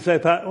tidings, I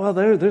thought, well,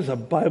 there's a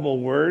Bible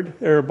word,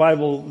 or a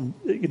Bible,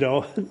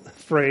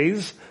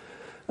 phrase.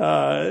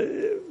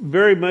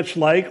 Very much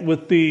like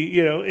with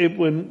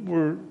when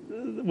we're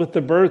with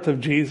the birth of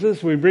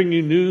Jesus, we bring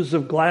you news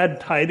of glad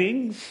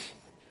tidings.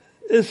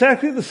 It's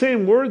actually the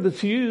same word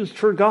that's used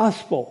for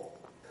gospel.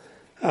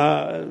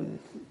 It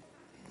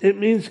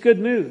means good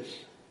news.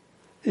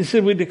 He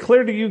said, we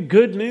declare to you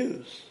good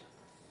news.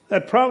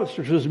 That promise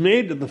which was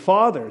made to the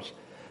fathers.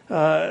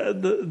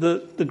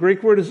 The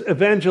Greek word is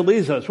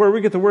evangelizo. It's where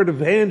we get the word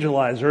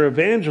evangelize or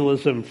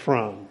evangelism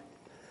from.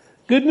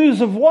 Good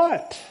news of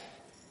what?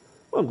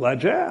 Well, I'm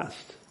glad you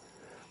asked.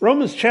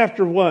 Romans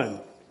chapter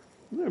 1.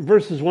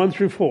 Verses 1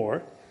 through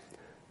 4,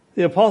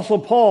 the Apostle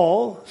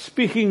Paul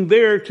speaking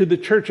there to the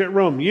church at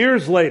Rome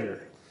years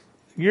later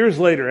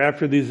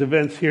after these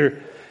events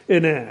here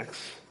in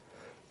Acts.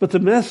 But the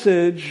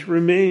message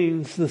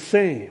remains the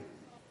same.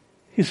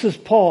 He says,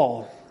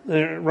 Paul,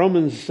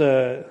 Romans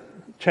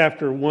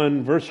chapter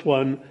 1, verse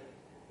 1,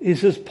 he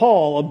says,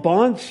 Paul, a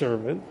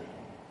bondservant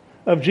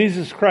of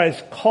Jesus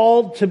Christ,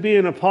 called to be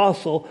an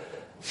apostle,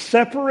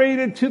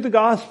 separated to the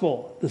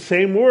gospel, the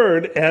same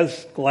word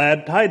as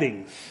glad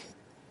tidings.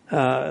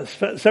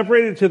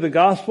 Separated to the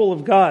gospel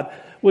of God,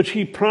 which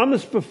he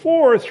promised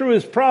before through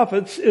his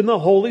prophets in the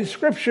Holy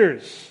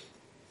Scriptures.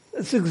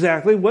 That's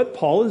exactly what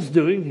Paul is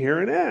doing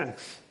here in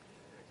Acts.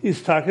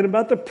 He's talking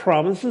about the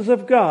promises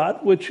of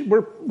God,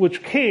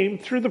 which came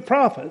through the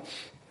prophets.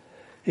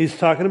 He's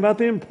talking about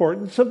the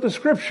importance of the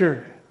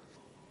Scripture.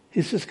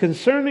 He says,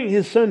 concerning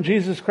his Son,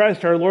 Jesus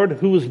Christ our Lord,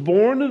 who was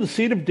born of the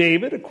seed of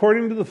David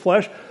according to the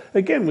flesh.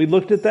 Again, we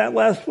looked at that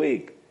last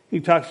week. He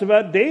talks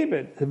about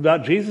David,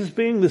 about Jesus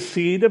being the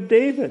seed of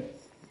David,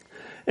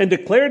 and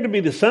declared to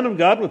be the Son of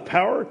God with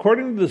power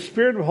according to the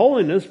Spirit of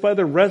holiness by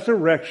the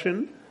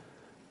resurrection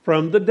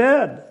from the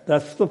dead.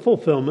 That's the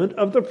fulfillment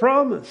of the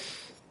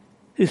promise.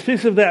 He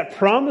speaks of that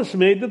promise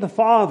made to the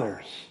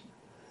fathers.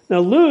 Now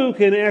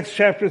Luke in Acts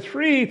chapter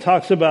 3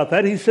 talks about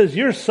that. He says,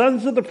 you're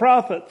sons of the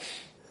prophets,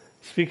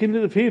 speaking to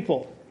the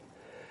people,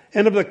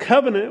 and of the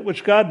covenant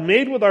which God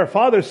made with our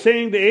fathers,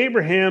 saying to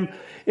Abraham,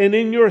 and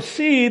in your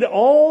seed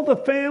all the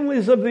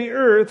families of the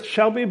earth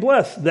shall be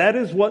blessed. That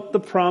is what the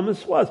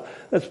promise was.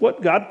 That's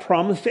what God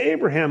promised to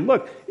Abraham.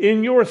 Look,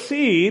 in your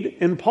seed,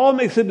 and Paul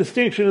makes a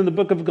distinction in the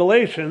book of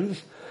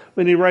Galatians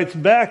when he writes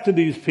back to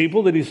these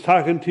people that he's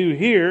talking to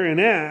here in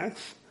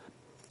Acts.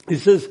 He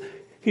says,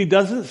 he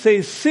doesn't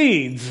say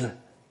seeds,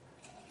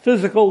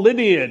 physical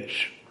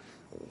lineage.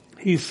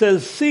 He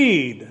says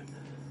seed,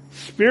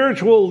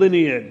 spiritual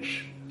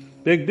lineage.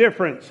 Big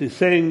difference. He's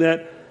saying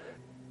that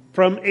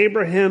from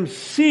Abraham's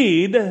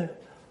seed,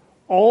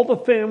 all the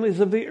families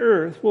of the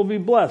earth will be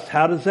blessed.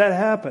 How does that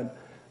happen?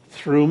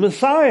 Through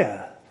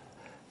Messiah.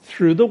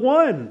 Through the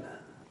one.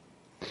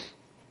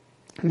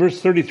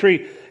 Verse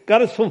 33,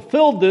 God has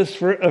fulfilled this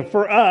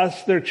for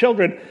us, their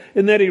children,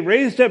 in that he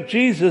raised up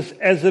Jesus,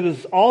 as it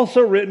is also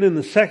written in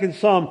the second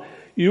Psalm,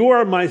 you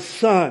are my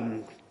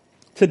son.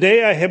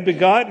 Today I have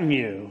begotten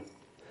you.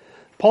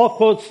 Paul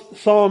quotes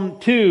Psalm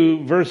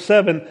 2, verse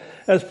 7,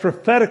 as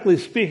prophetically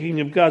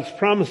speaking of God's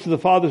promise to the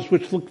fathers,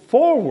 which looked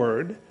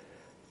forward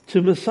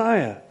to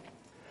Messiah.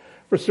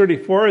 Verse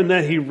 34, and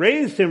that he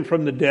raised him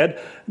from the dead,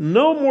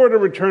 no more to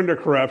return to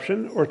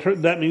corruption, or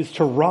that means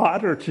to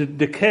rot or to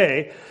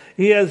decay.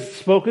 He has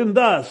spoken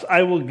thus,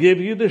 I will give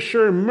you the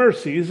sure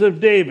mercies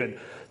of David.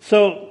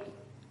 So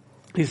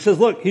he says,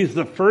 look, he's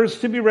the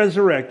first to be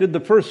resurrected, the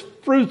first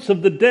fruits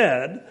of the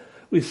dead.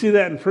 We see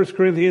that in 1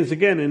 Corinthians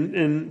again,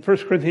 in 1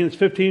 Corinthians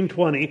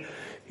 15:20.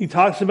 He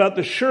talks about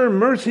the sure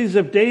mercies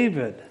of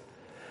David.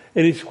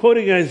 And he's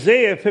quoting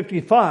Isaiah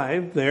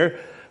 55 there,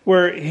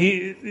 where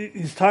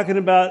he's talking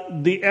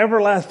about the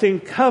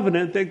everlasting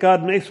covenant that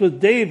God makes with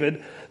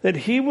David, that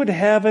he would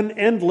have an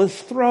endless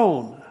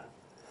throne.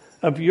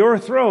 Of your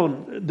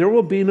throne, there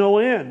will be no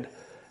end.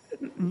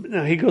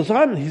 Now he goes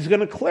on, he's going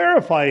to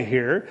clarify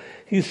here.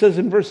 He says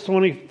in verse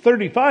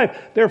 35,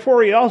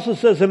 therefore he also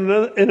says in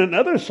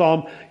another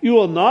psalm, you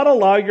will not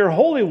allow your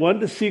Holy One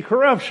to see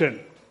corruption.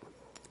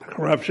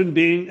 Corruption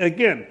being,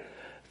 again,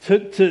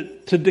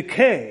 to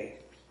decay.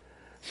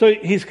 So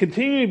he's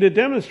continuing to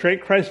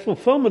demonstrate Christ's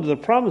fulfillment of the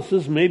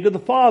promises made to the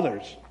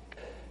fathers.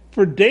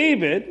 For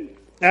David,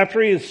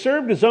 after he had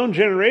served his own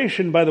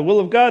generation by the will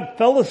of God,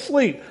 fell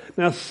asleep.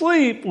 Now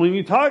sleep, when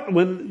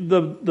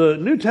the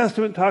New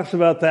Testament talks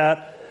about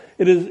that,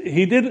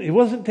 he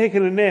wasn't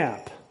taking a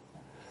nap.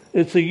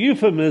 It's a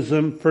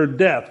euphemism for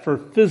death, for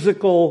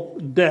physical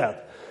death,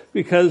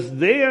 because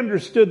they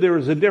understood there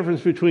was a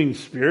difference between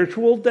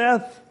spiritual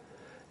death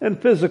and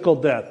physical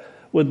death.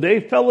 When they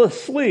fell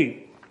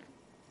asleep,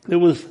 it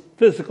was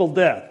physical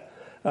death.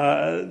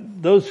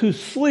 Those who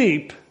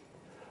sleep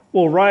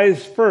will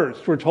rise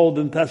first, we're told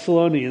in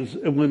Thessalonians,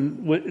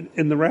 when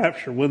in the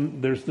rapture,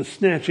 when there's the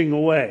snatching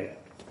away.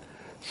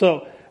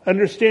 So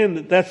understand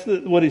that that's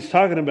what he's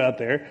talking about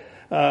there.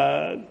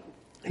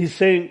 He's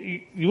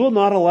saying, you will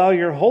not allow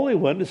your Holy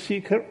One to see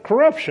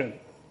corruption.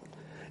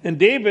 And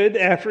David,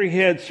 after he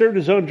had served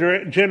his own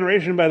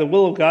generation by the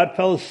will of God,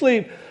 fell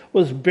asleep,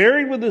 was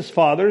buried with his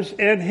fathers,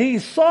 and he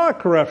saw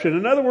corruption.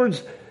 In other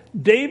words,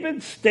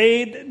 David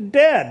stayed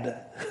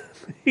dead.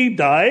 He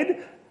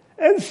died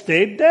and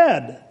stayed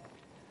dead.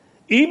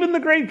 Even the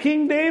great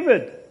King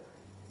David,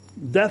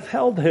 death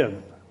held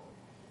him.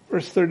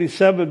 Verse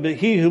 37, but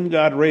he whom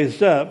God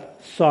raised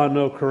up saw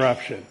no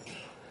corruption.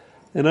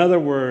 In other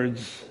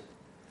words,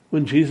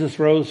 when Jesus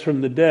rose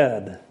from the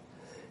dead,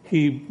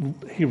 he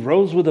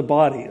rose with a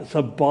body. It's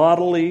a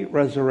bodily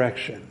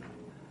resurrection.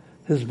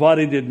 His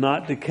body did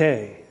not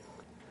decay.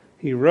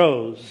 He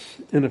rose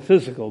in a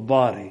physical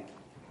body.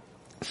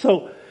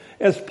 So,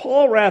 as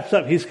Paul wraps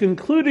up, he's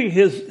concluding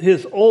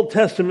his Old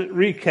Testament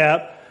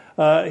recap.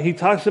 He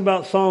talks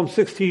about Psalm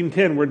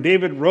 16:10, where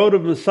David wrote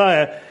of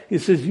Messiah. He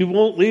says, you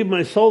won't leave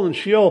my soul in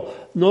Sheol,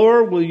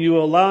 nor will you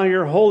allow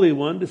your Holy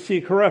One to see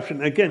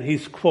corruption. Again,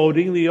 he's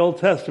quoting the Old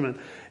Testament.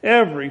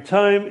 Every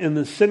time in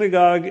the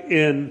synagogue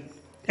in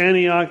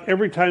Antioch,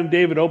 every time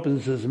David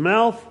opens his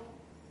mouth,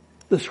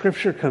 the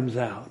scripture comes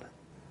out.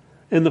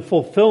 And the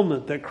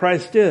fulfillment that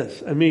Christ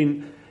is. I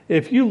mean,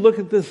 if you look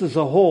at this as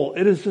a whole,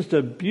 it is just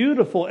a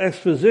beautiful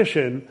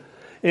exposition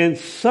and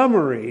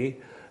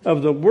summary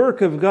of the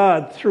work of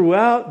God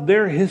throughout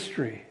their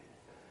history,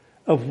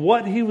 of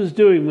what he was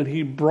doing when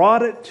he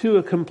brought it to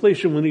a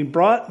completion, when he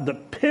brought the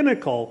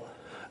pinnacle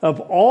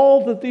of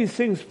all that these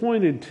things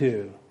pointed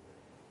to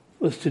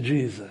was to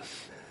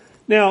Jesus.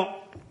 Now,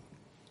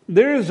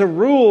 there is a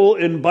rule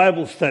in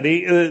Bible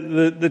study,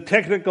 the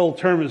technical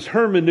term is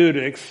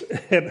hermeneutics,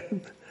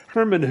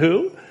 Herman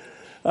who?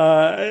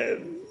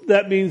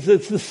 That means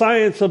it's the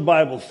science of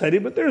Bible study,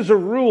 but there's a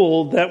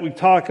rule that we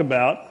talk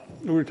about.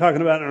 We were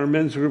talking about in our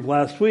men's group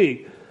last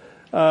week.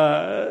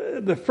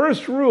 The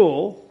first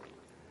rule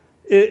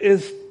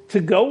is to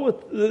go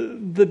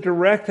with the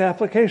direct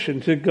application,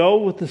 to go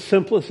with the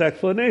simplest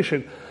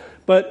explanation.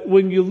 But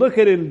when you look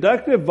at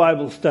inductive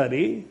Bible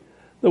study,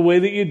 the way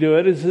that you do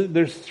it is that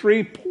there's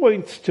 3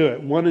 points to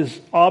it. One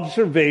is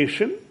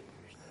observation.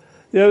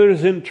 The other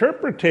is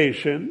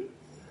interpretation.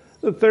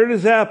 The third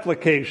is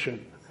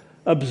application.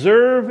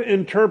 Observe,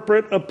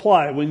 interpret,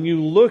 apply. When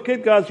you look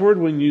at God's Word,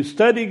 when you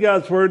study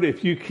God's Word,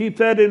 if you keep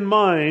that in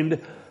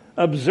mind,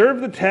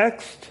 observe the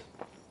text,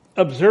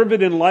 observe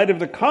it in light of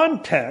the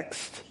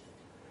context.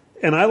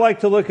 And I like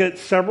to look at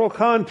several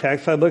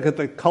contexts. I look at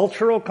the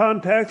cultural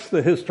context,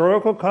 the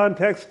historical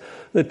context,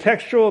 the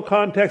textual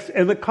context,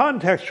 and the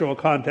contextual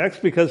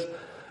context, because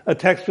a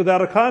text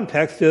without a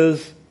context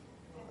is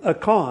a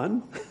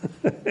con.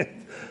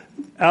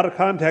 Out of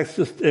context,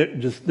 it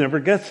just never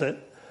gets it.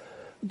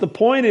 The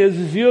point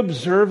is you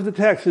observe the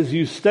text. As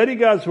you study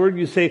God's Word,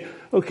 you say,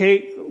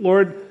 okay,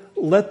 Lord,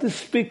 let this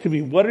speak to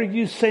me. What are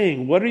you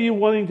saying? What are you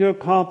wanting to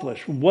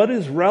accomplish? What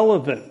is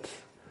relevant?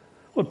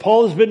 What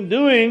Paul has been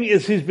doing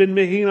is he's been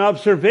making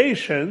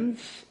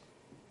observations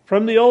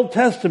from the Old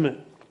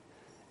Testament.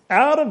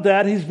 Out of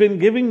that, he's been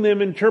giving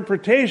them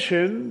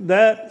interpretation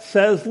that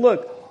says,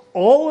 look,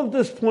 all of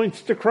this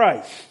points to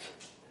Christ.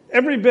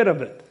 Every bit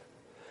of it.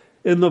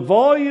 In the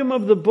volume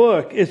of the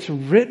book, it's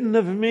written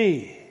of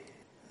me.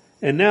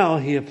 And now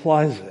he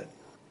applies it.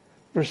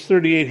 Verse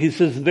 38, he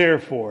says,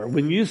 therefore.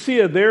 When you see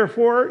a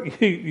therefore,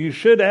 you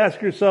should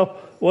ask yourself,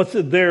 what's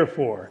it there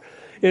for?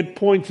 It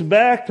points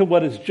back to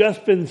what has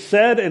just been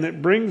said, and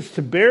it brings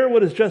to bear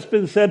what has just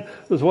been said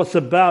with what's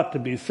about to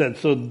be said.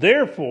 So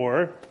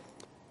therefore,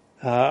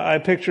 I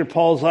picture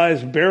Paul's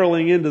eyes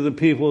barreling into the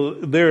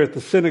people there at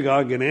the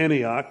synagogue in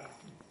Antioch.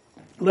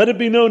 Let it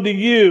be known to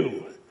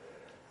you.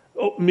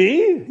 Oh,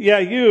 me? Yeah,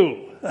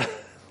 you.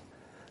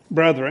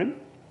 Brethren,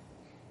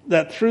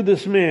 that through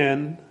this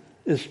man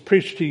is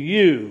preached to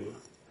you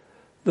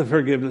the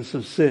forgiveness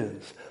of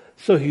sins.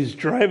 So he's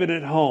driving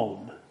it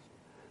home.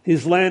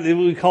 He's landing,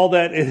 we call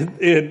that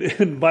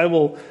in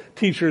Bible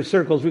teacher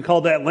circles, we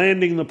call that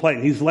landing the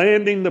plane. He's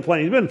landing the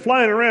plane. He's been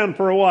flying around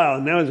for a while,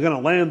 and now he's going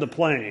to land the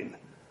plane.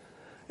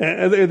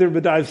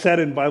 And I've sat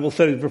in Bible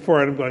studies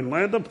before and I'm going,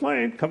 land the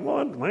plane, come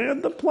on,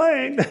 land the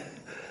plane.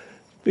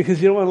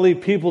 Because you don't want to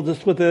leave people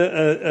just with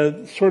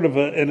a sort of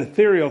an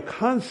ethereal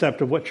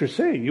concept of what you're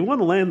saying. You want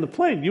to land the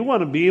plane. You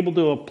want to be able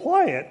to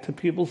apply it to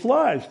people's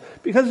lives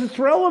because it's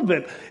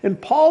relevant. And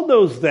Paul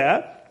knows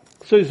that.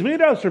 So he's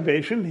made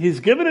observation,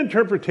 he's given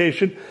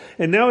interpretation,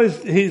 and now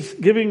he's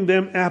giving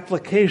them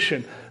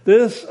application.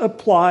 This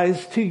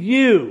applies to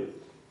you.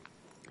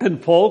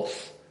 And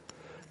folks,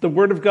 the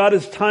Word of God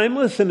is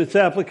timeless in its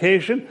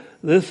application.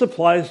 This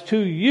applies to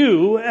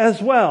you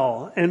as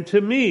well, and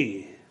to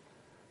me.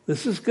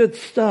 This is good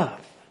stuff.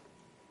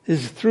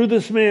 Through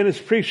this man is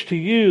preached to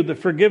you the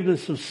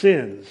forgiveness of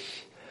sins.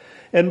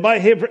 And by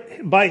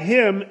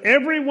him,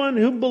 everyone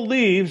who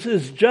believes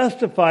is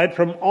justified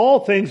from all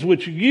things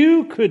which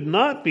you could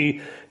not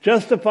be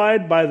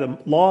justified by the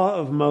law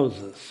of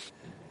Moses.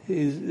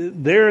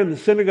 There in the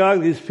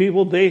synagogue, these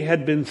people, they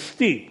had been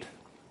steeped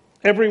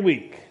every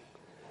week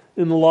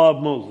in the law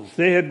of Moses.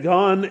 They had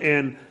gone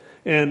and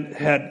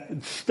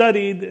had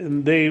studied,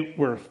 and they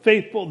were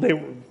faithful. They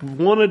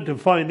wanted to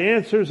find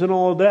answers and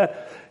all of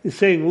that. He's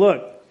saying,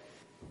 look,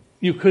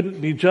 you couldn't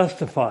be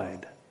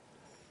justified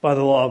by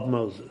the law of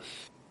Moses.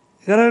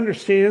 You got to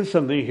understand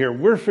something here.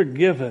 We're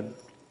forgiven.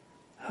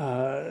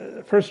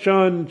 1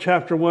 John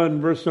chapter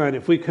 1, verse 9,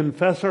 if we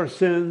confess our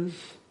sins,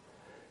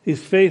 he's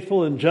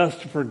faithful and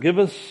just to forgive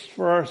us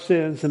for our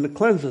sins and to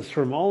cleanse us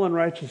from all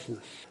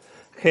unrighteousness.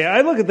 Okay,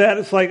 I look at that,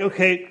 it's like,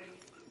 okay,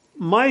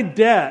 my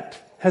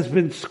debt has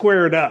been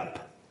squared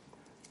up.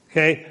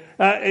 Okay,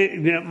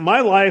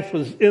 my life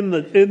was in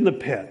the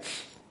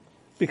pits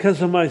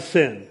because of my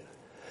sin.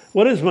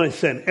 What is my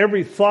sin?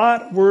 Every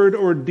thought, word,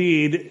 or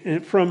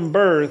deed from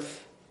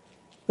birth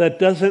that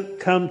doesn't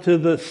come to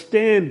the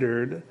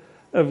standard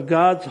of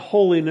God's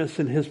holiness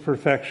and His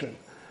perfection.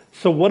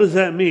 So what does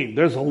that mean?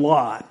 There's a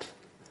lot.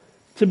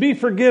 To be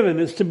forgiven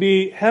is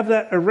to have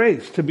that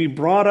erased, to be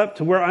brought up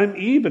to where I'm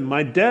even.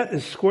 My debt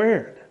is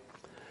squared.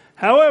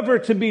 However,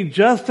 to be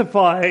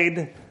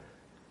justified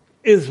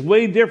is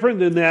way different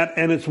than that,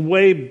 and it's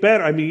way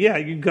better. I mean, yeah,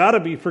 you got to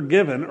be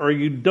forgiven, or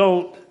you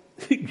don't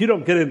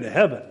get into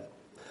heaven.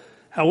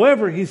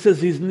 However, he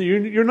says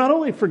you're not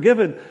only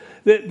forgiven,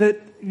 that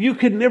you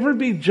could never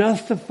be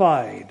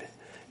justified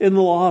in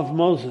the law of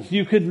Moses.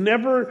 You could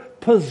never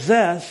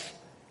possess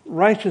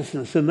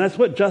righteousness, and that's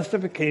what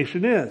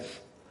justification is.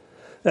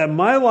 That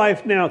my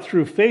life now,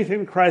 through faith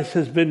in Christ,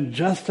 has been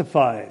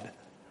justified.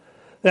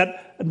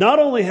 That not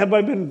only have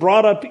I been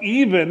brought up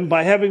even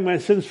by having my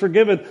sins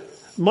forgiven,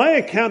 my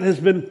account has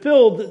been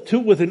filled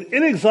with an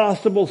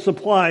inexhaustible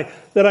supply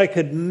that I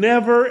could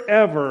never,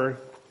 ever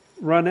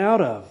run out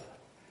of.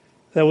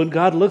 That when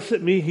God looks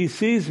at me, He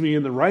sees me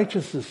in the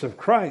righteousness of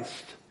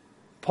Christ.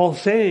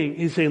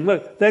 He's saying,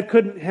 look, that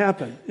couldn't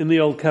happen in the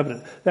Old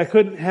Covenant. That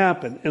couldn't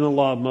happen in the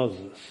law of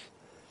Moses.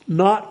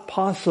 Not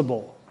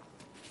possible.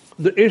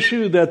 The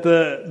issue that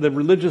the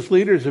religious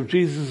leaders of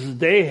Jesus'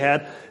 day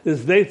had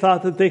is they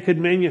thought that they could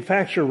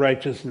manufacture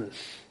righteousness.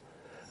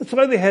 That's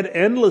why they had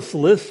endless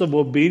lists of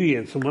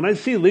obedience. And when I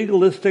see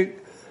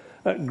legalistic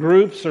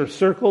groups or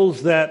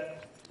circles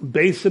that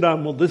base it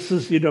on, well, this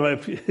is,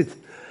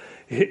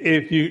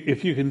 if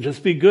you can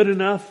just be good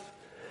enough,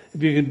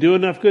 if you can do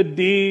enough good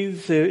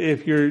deeds,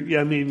 if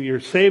you're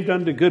saved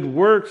unto good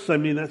works. I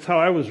mean, that's how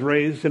I was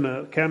raised in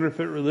a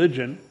counterfeit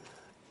religion.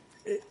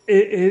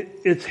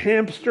 It's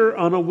hamster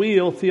on a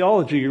wheel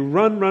theology. You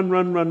run,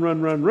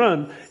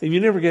 and you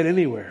never get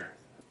anywhere.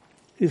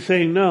 He's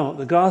saying, no,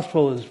 the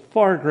gospel is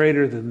far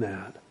greater than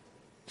that.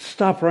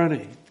 Stop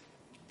running.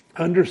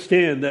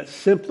 Understand that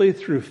simply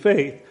through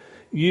faith,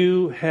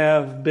 you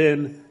have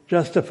been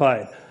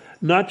justified.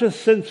 Not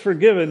just sins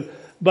forgiven,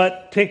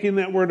 but taking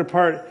that word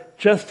apart,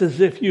 just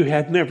as if you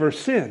had never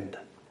sinned.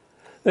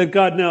 That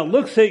God now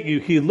looks at you,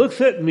 He looks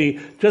at me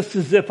just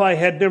as if I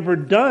had never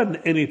done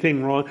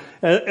anything wrong,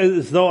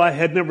 as though I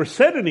had never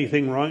said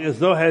anything wrong, as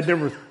though I had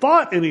never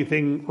thought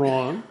anything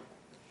wrong.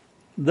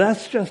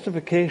 That's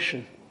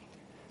justification.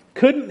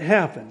 Couldn't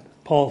happen,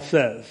 Paul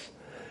says,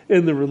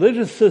 in the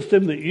religious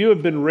system that you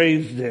have been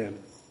raised in,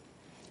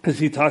 as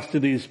he talks to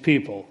these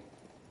people.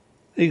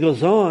 He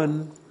goes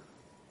on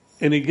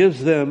and he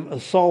gives them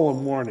a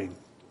solemn warning.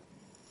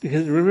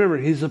 Because remember,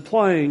 he's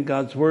applying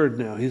God's word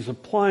now. He's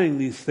applying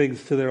these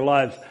things to their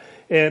lives.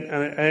 And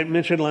I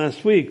mentioned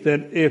last week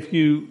that if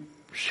you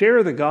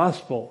share the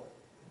gospel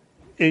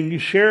and you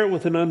share it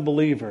with an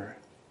unbeliever,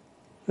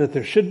 that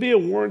there should be a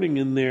warning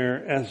in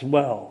there as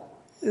well.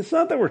 It's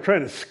not that we're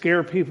trying to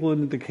scare people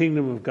into the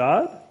kingdom of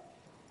God,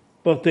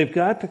 but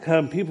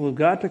people have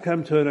got to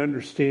come to an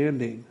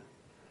understanding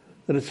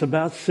that it's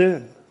about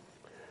sin.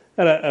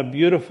 I had a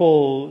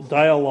beautiful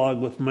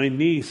dialogue with my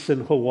niece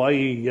in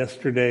Hawaii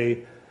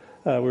yesterday.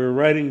 We were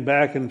writing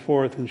back and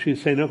forth, and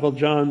she's saying, Uncle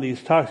John,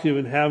 these talks you've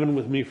been having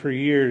with me for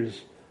years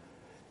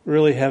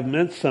really have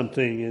meant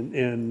something,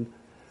 and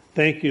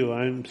thank you.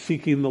 I'm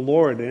seeking the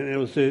Lord.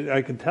 And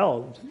I could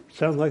tell, it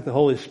sounds like the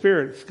Holy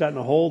Spirit's gotten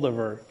a hold of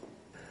her.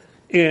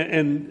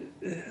 And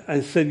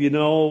I said,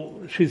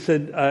 she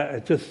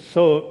said,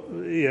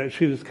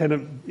 she was kind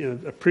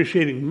of,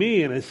 appreciating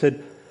me. And I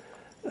said,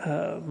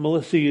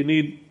 Melissa, you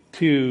need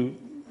to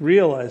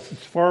realize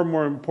it's far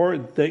more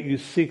important that you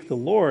seek the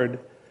Lord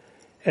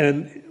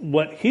and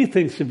what He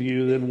thinks of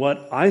you than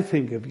what I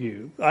think of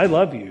you. I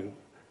love you,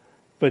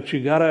 but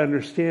you got to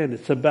understand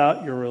it's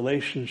about your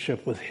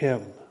relationship with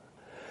Him.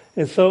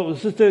 And so it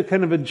was just a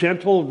kind of a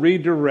gentle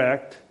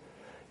redirect,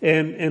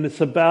 and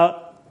it's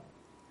about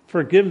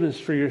forgiveness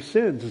for your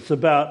sins. It's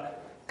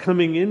about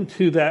coming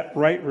into that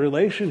right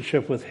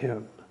relationship with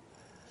Him.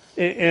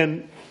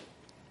 And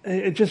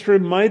it just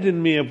reminded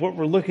me of what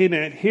we're looking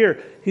at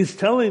here. He's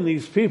telling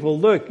these people,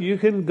 look, you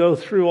can go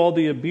through all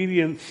the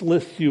obedience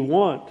lists you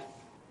want,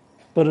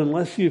 but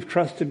unless you've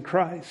trusted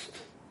Christ,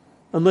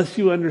 unless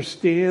you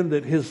understand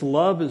that His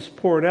love is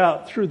poured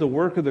out through the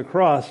work of the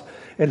cross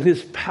and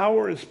His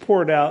power is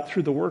poured out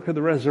through the work of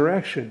the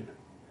resurrection,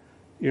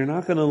 you're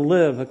not going to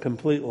live a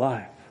complete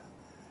life.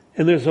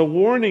 And there's a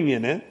warning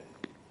in it.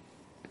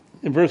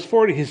 In verse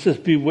 40, he says,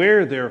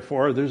 beware,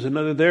 therefore. There's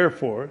another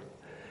therefore.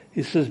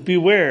 He says,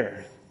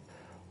 beware,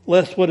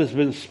 lest what has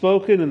been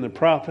spoken in the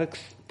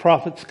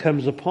prophets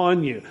comes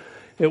upon you.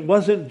 It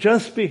wasn't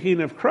just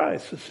speaking of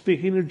Christ. It's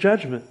speaking of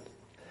judgment.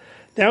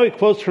 Now he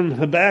quotes from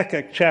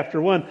Habakkuk chapter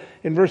 1.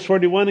 In verse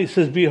 41, he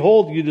says,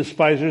 behold, you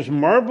despisers,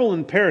 marvel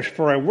and perish,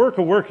 for I work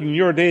a work in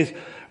your days,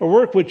 a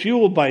work which you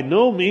will by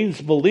no means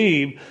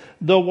believe,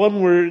 though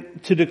one were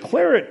to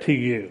declare it to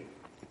you.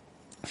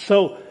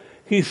 So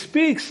he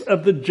speaks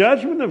of the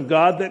judgment of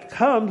God that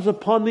comes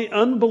upon the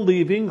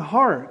unbelieving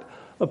heart,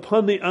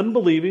 upon the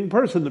unbelieving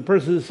person. The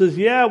person that says,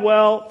 yeah,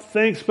 well,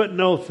 thanks, but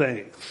no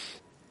thanks.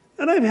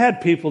 And I've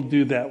had people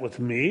do that with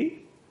me.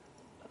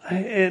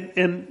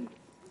 And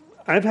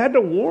I've had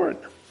to warn.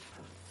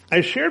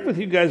 I shared with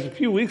you guys a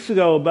few weeks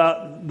ago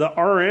about the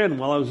RN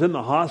while I was in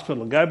the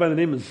hospital. A guy by the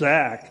name of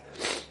Zach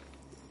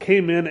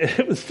came in.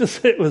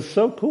 It was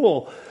so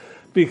cool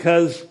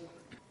because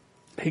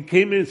he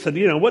came in and said,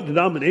 what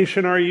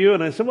denomination are you?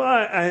 And I said, well,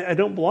 I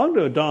don't belong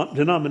to a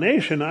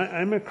denomination.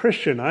 I'm a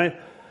Christian.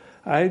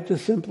 I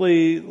just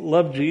simply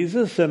love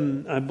Jesus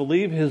and I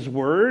believe His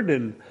word.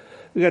 And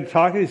we got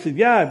talking. He said,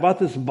 yeah, I bought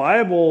this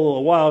Bible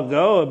a while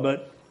ago,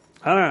 but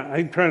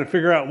I'm trying to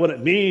figure out what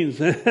it means.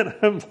 And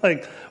I'm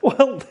like,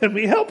 well, let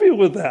me help you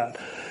with that.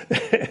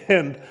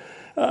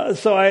 And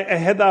so I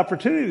had the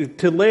opportunity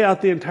to lay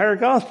out the entire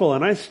gospel.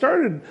 And I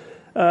started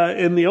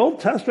in the Old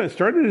Testament. I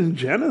started in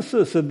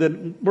Genesis and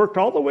then worked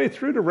all the way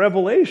through to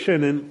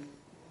Revelation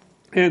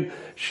and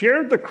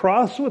shared the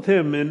cross with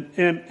him.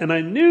 And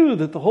I knew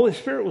that the Holy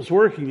Spirit was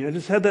working. I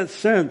just had that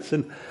sense.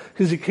 And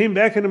because he came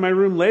back into my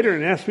room later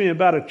and asked me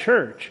about a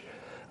church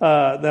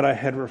that I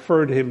had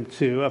referred him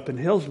to up in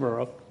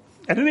Hillsboro.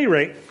 At any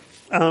rate,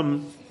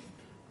 one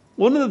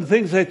of the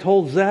things I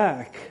told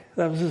Zach,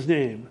 that was his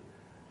name,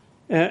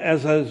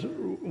 as I was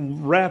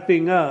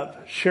wrapping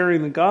up,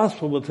 sharing the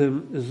gospel with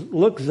him, is,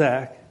 look,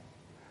 Zach,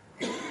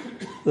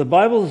 the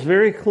Bible is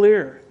very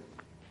clear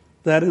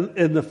that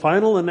in the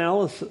final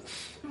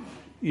analysis,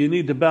 you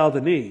need to bow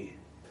the knee.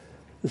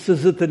 It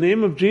says, at the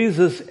name of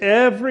Jesus,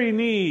 every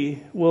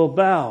knee will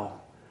bow,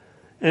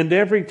 and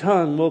every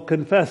tongue will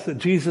confess that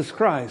Jesus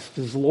Christ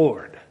is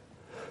Lord.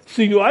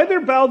 So you either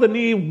bow the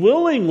knee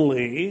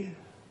willingly,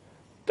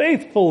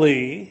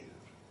 faithfully,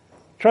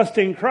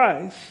 trusting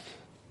Christ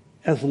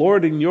as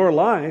Lord in your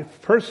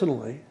life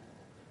personally,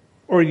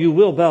 or you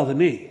will bow the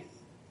knee.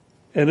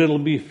 And it'll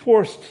be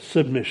forced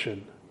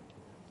submission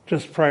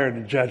just prior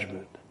to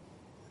judgment.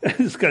 And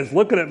this guy's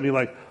looking at me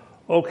like,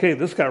 okay,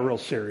 this got real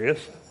serious.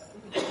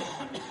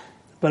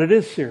 But it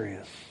is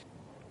serious.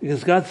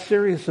 Because God's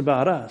serious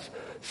about us.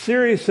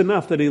 Serious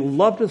enough that He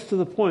loved us to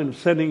the point of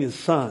sending His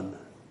Son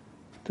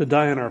to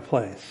die in our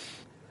place.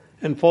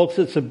 And folks,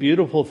 it's a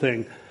beautiful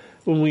thing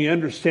when we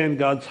understand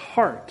God's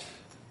heart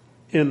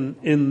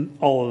in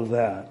all of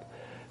that.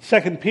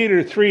 2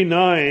 Peter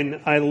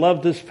 3:9, I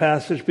love this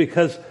passage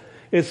because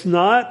it's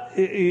not,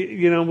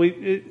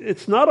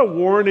 it's not a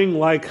warning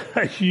like,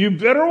 you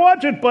better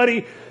watch it,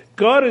 buddy.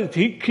 God,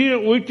 He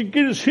can't wait to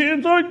get His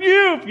hands on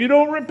you if you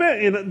don't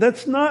repent.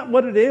 That's not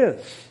what it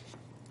is.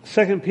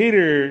 2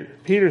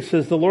 Peter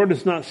says, the Lord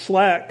is not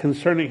slack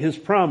concerning His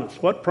promise.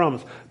 What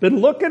promise? Been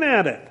looking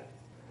at it.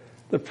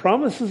 The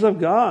promises of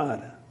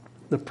God.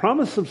 The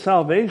promise of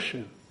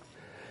salvation.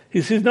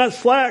 He says, not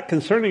slack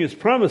concerning His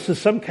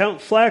promises. Some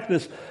count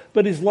slackness,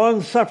 but He's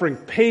long-suffering,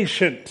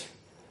 patient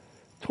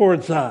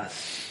towards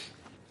us.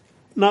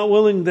 Not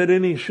willing that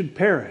any should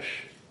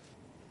perish,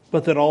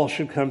 but that all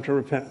should come to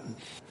repentance.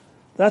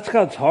 That's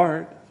God's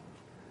heart.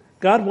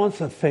 God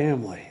wants a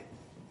family.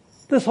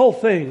 This whole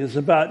thing is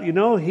about,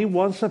 He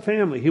wants a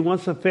family. He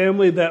wants a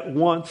family that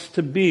wants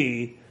to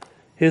be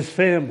His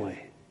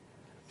family.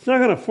 He's not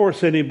going to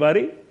force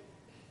anybody.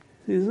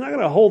 He's not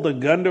going to hold a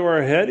gun to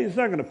our head. He's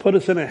not going to put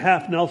us in a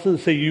half Nelson and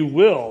say, you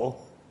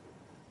will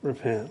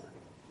repent.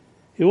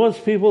 He wants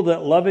people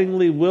that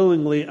lovingly,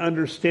 willingly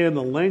understand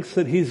the lengths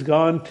that He's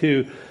gone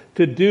to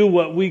do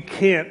what we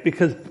can't,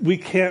 because we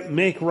can't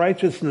make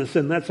righteousness,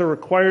 and that's a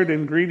required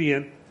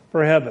ingredient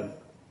for heaven.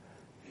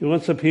 He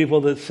wants a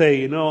people that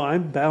say,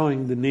 I'm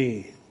bowing the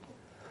knee.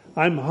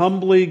 I'm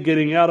humbly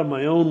getting out of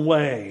my own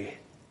way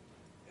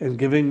and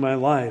giving my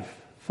life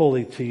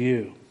fully to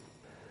you.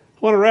 I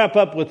want to wrap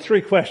up with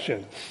 3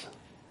 questions.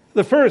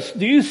 The first,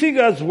 do you see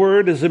God's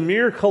Word as a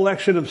mere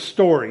collection of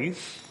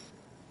stories?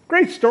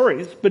 Great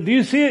stories, but do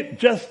you see it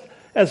just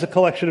as a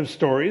collection of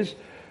stories?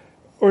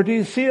 Or do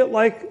you see it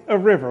like a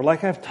river,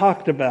 like I've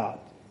talked about?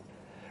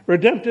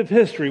 Redemptive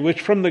history,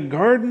 which from the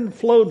garden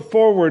flowed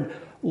forward,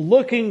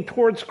 looking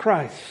towards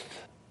Christ.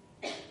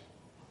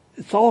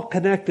 It's all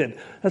connected.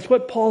 That's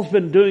what Paul's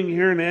been doing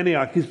here in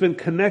Antioch. He's been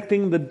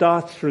connecting the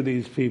dots for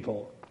these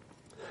people.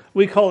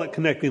 We call it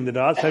connecting the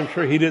dots. I'm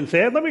sure he didn't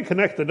say, let me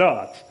connect the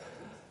dots.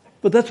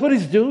 But that's what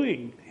he's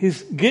doing.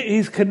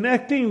 He's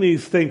connecting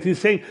these things. He's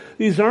saying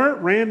these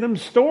aren't random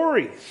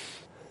stories.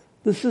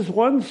 This is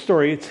one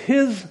story. It's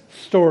his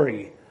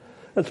story.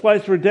 That's why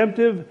it's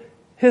redemptive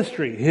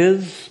history,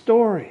 his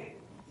story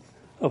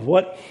of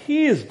what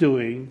he is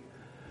doing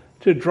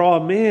to draw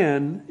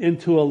man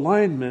into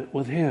alignment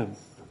with him.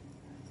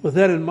 With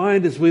that in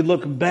mind, as we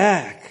look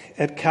back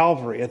at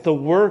Calvary, at the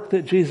work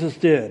that Jesus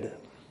did,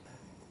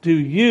 do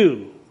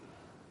you,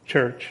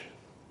 church,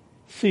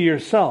 see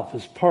yourself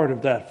as part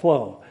of that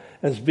flow,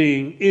 as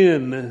being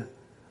in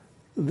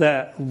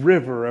that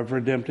river of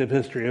redemptive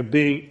history, of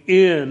being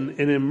in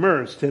and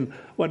immersed in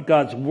what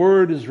God's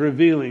Word is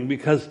revealing,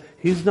 because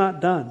he's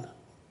not done.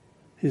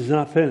 He's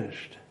not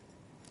finished.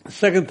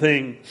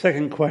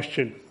 Second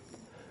question,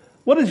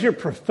 what is your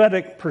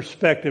prophetic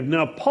perspective?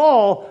 Now,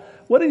 Paul,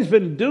 what he's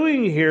been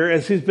doing here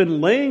as he's been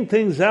laying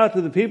things out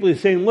to the people, he's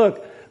saying,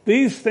 look,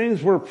 these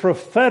things were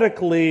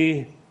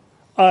prophetically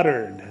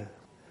uttered.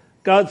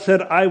 God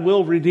said, I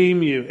will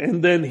redeem you.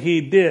 And then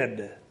he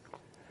did.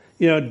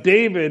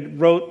 David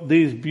wrote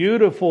these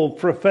beautiful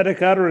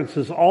prophetic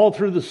utterances all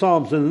through the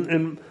Psalms.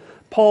 And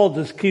Paul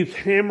just keeps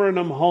hammering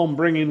them home,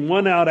 bringing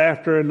one out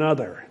after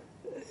another.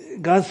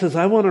 God says,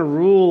 I want to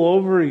rule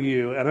over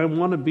you and I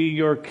want to be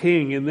your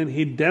king. And then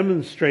he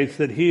demonstrates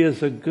that he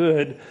is a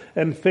good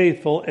and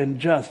faithful and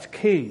just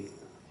king.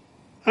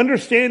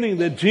 Understanding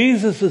that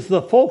Jesus is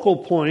the focal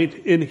point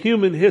in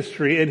human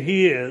history, and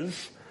he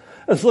is.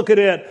 Let's look at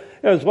it.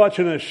 I was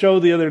watching a show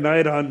the other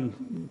night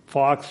on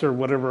Fox or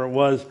whatever it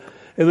was,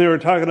 and they were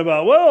talking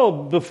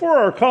about, before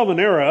our common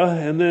era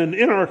and then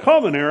in our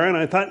common era, and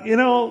I thought,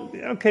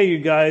 okay, you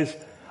guys,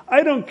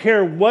 I don't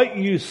care what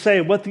you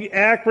say, what the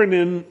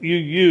acronym you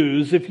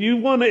use. If you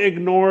want to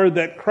ignore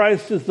that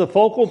Christ is the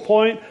focal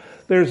point,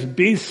 there's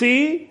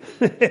BC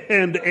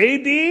and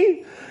AD.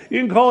 You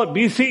can call it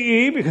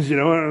BCE because,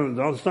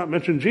 let's not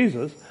mention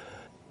Jesus.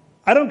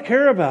 I don't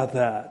care about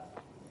that.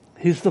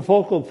 He's the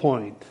focal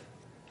point.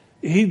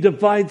 He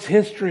divides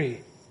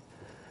history.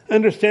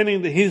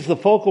 Understanding that he's the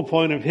focal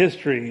point of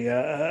history.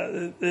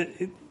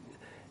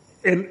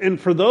 And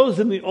for those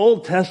in the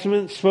Old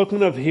Testament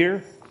spoken of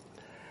here,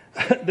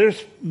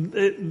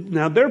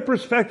 now their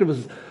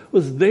perspective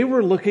was they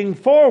were looking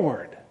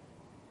forward.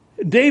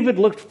 David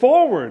looked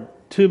forward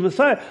to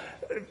Messiah.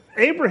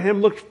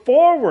 Abraham looked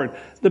forward.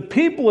 The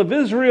people of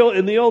Israel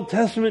in the Old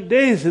Testament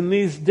days, in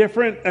these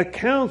different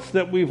accounts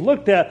that we've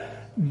looked at,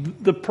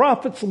 the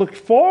prophets looked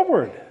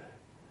forward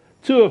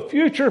to a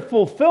future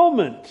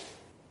fulfillment.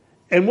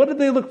 And what did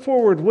they look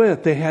forward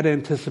with? They had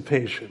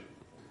anticipation.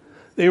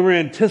 They were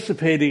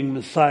anticipating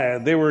Messiah.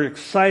 They were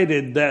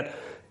excited that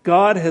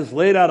God has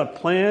laid out a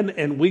plan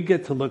and we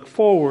get to look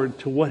forward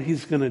to what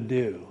he's going to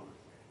do.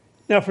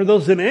 Now, for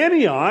those in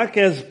Antioch,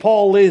 as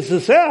Paul lays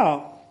this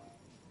out,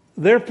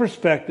 their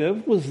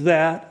perspective was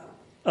that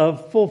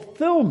of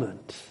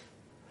fulfillment.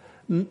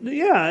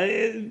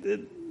 Yeah,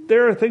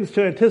 there are things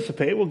to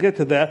anticipate. We'll get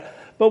to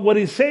that. But what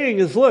he's saying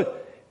is, look,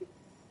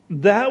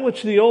 that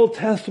which the Old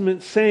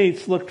Testament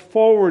saints looked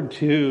forward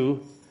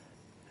to,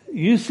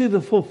 you see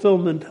the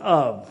fulfillment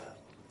of.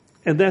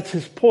 And that's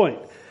his point.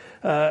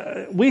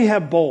 We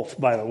have both,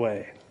 by the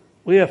way.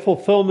 We have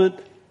fulfillment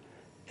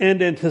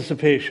and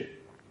anticipation.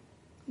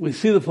 We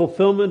see the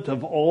fulfillment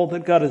of all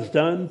that God has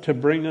done to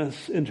bring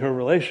us into a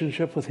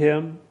relationship with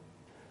him.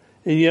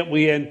 And yet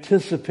we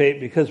anticipate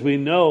because we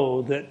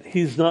know that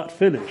he's not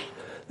finished.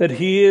 That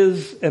he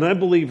is, and I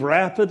believe,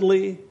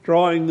 rapidly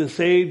drawing this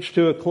age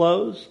to a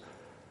close.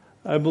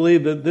 I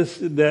believe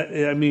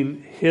that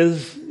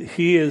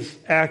he is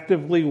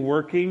actively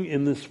working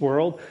in this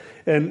world.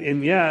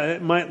 And yeah,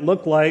 it might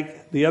look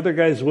like the other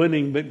guy's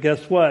winning, but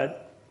guess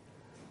what?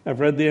 I've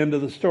read the end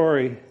of the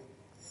story.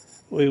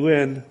 We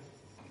win.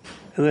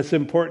 And that's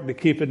important to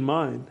keep in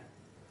mind.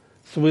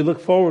 So we look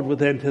forward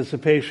with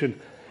anticipation.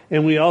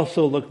 And we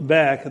also look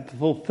back at the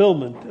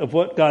fulfillment of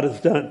what God has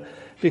done.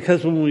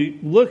 Because when we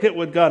look at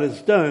what God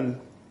has done,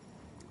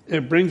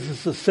 it brings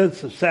us a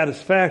sense of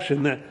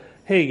satisfaction that,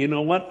 hey, you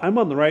know what? I'm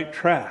on the right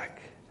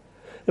track.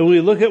 And when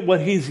we look at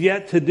what he's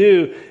yet to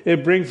do,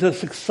 it brings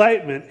us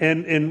excitement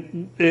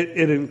and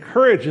it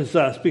encourages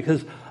us,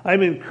 because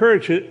I'm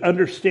encouraged at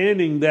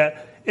understanding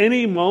that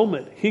any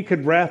moment he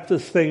could wrap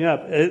this thing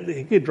up.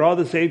 He could draw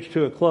this age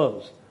to a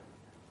close.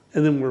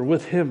 And then we're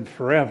with him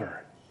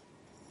forever.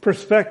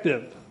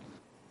 Perspective.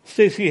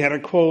 Stacy had a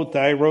quote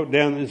that I wrote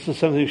down. This is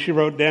something she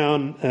wrote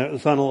down. It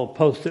was on a little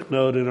Post-it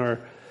note in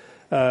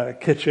our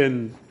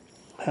kitchen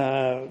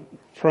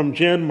from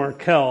Jen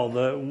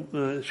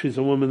Markell. She's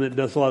a woman that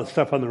does a lot of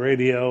stuff on the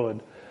radio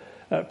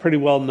and pretty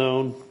well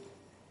known.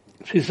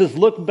 She says,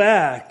 look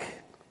back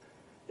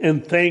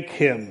and thank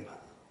him.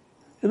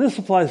 And this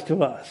applies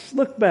to us.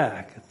 Look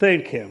back,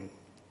 thank him.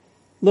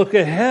 Look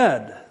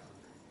ahead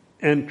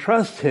and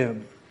trust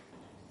him.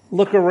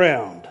 Look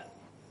around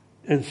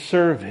and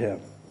serve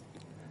him.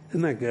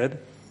 Isn't that good?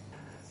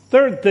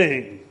 Third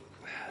thing,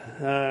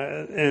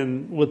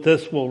 and with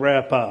this we'll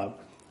wrap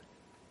up.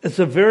 It's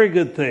a very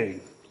good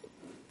thing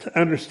to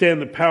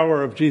understand the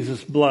power of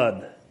Jesus'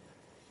 blood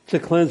to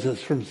cleanse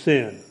us from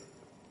sin.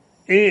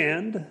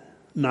 And,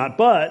 not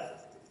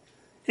but,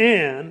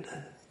 and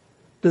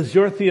does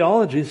your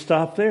theology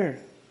stop there?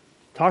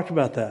 Talked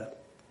about that.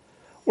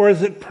 Or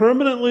is it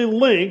permanently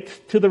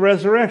linked to the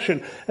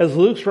resurrection, as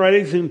Luke's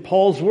writings and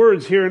Paul's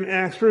words here in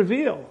Acts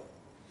reveal?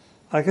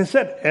 Like I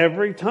said,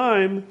 every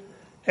time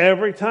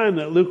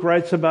that Luke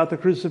writes about the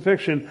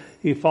crucifixion,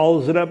 he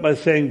follows it up by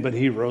saying, but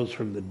he rose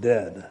from the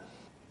dead.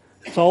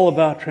 It's all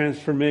about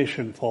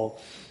transformation,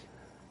 folks.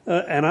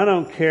 And I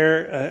don't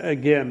care,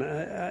 again,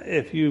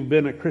 if you've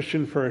been a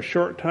Christian for a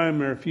short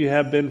time or if you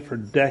have been for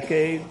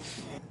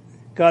decades,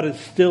 God is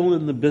still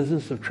in the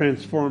business of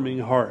transforming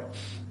hearts.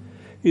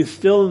 He's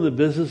still in the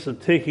business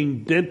of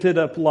taking dented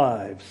up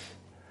lives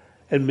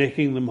and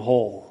making them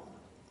whole.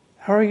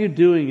 How are you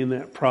doing in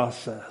that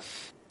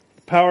process?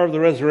 The power of the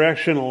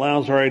resurrection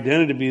allows our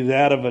identity to be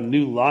that of a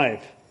new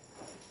life,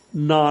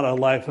 not a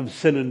life of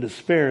sin and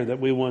despair that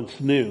we once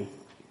knew.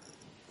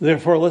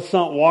 Therefore, let's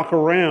not walk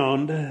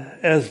around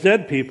as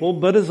dead people,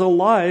 but as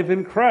alive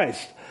in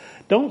Christ.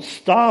 Don't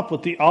stop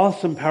with the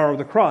awesome power of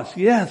the cross.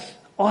 Yes,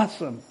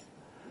 awesome.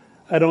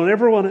 I don't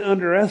ever want to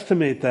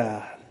underestimate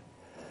that.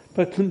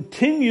 But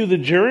continue the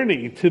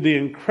journey to the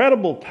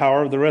incredible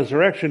power of the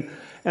resurrection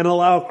and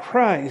allow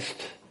Christ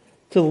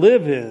to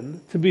live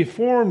in, to be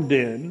formed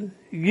in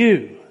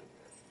you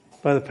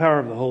by the power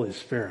of the Holy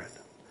Spirit.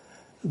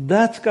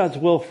 That's God's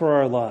will for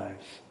our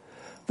lives.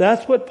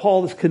 That's what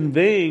Paul is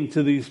conveying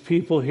to these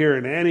people here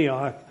in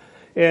Antioch.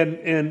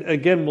 And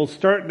again, we'll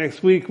start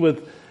next week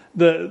with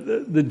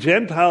the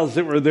Gentiles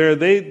that were there.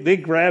 They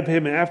grab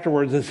him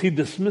afterwards as he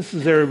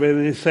dismisses everybody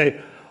and they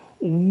say,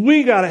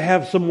 we got to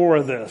have some more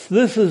of this.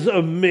 This is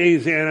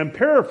amazing. And I'm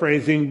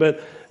paraphrasing,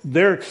 but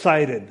they're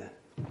excited.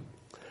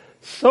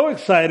 So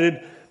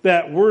excited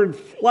that word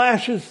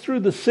flashes through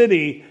the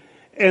city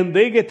and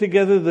they get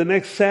together the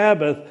next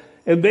Sabbath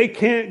and they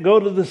can't go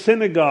to the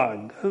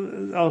synagogue.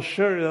 I'll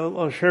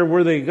share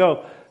where they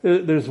go.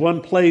 There's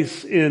one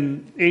place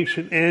in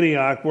ancient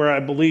Antioch where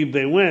I believe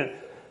they went.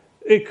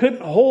 It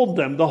couldn't hold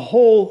them. The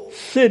whole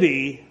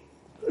city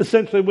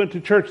essentially went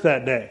to church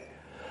that day.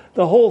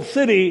 The whole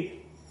city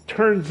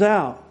turns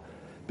out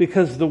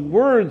because the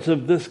words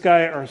of this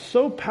guy are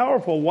so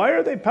powerful. Why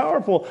are they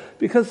powerful?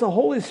 Because the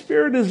Holy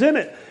Spirit is in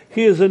it.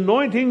 He is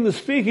anointing the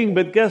speaking,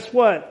 but guess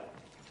what?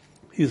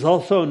 He's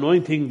also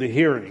anointing the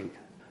hearing.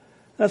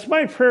 That's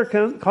my prayer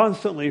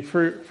constantly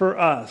for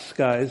us,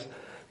 guys.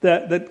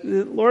 That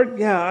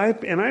Lord,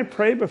 I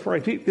pray before I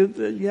teach.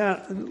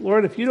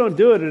 Lord, if you don't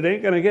do it, it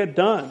ain't going to get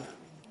done.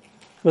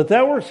 But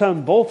that works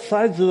on both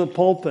sides of the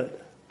pulpit.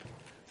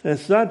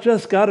 It's not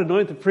just God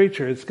anoint the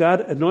preacher. It's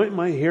God anoint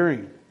my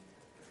hearing.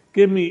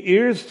 Give me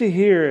ears to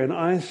hear and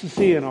eyes to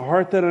see and a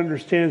heart that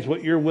understands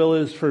what your will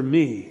is for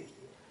me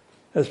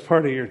as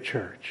part of your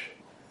church.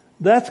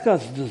 That's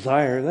God's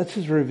desire. That's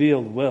his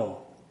revealed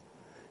will.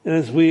 And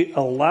as we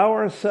allow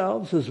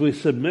ourselves, as we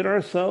submit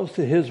ourselves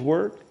to his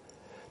work,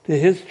 to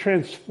his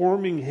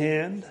transforming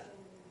hand,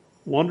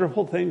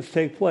 wonderful things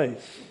take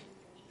place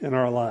in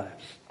our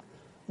lives.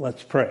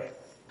 Let's pray.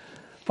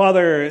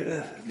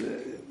 Father,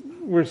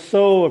 we're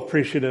so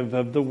appreciative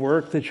of the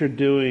work that you're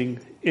doing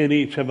in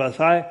each of us.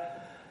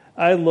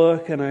 I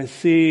look and I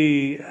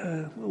see,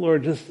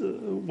 Lord, just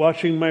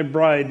watching my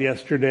bride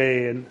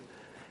yesterday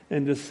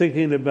and just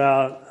thinking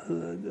about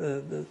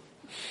the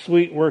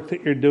sweet work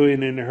that you're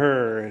doing in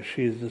her as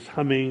she's just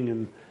humming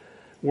and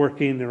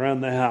working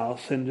around the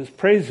house and just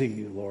praising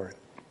you, Lord.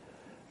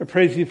 I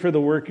praise you for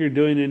the work you're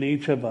doing in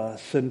each of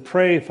us and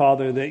pray,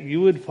 Father, that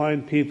you would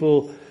find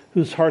people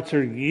whose hearts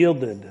are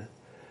yielded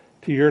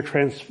to your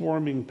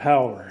transforming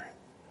power.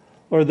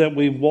 Lord, that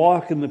we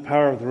walk in the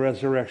power of the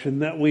resurrection,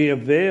 that we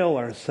avail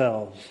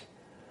ourselves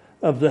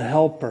of the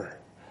helper,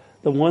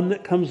 the one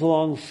that comes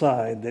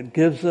alongside, that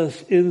gives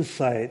us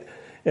insight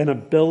and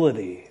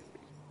ability.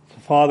 So,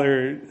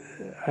 Father,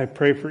 I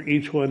pray for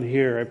each one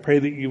here. I pray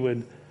that you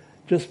would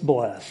just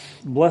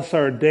bless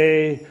our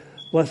day,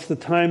 bless the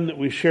time that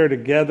we share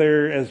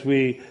together as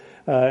we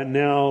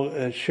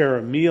now share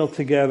a meal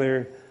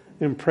together,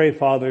 and pray,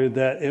 Father,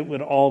 that it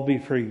would all be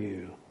for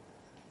you.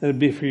 That it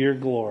be for your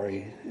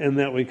glory, and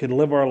that we can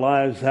live our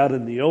lives out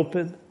in the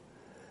open,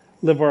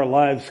 live our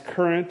lives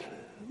current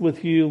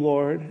with you,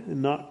 Lord,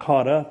 and not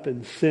caught up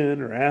in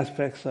sin or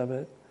aspects of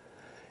it.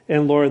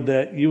 And Lord,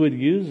 that you would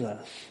use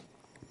us.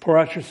 Pour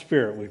out your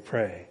Spirit, we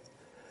pray.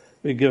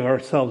 We give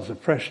ourselves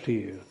afresh to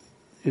you.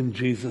 In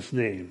Jesus'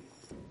 name,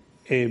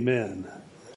 amen.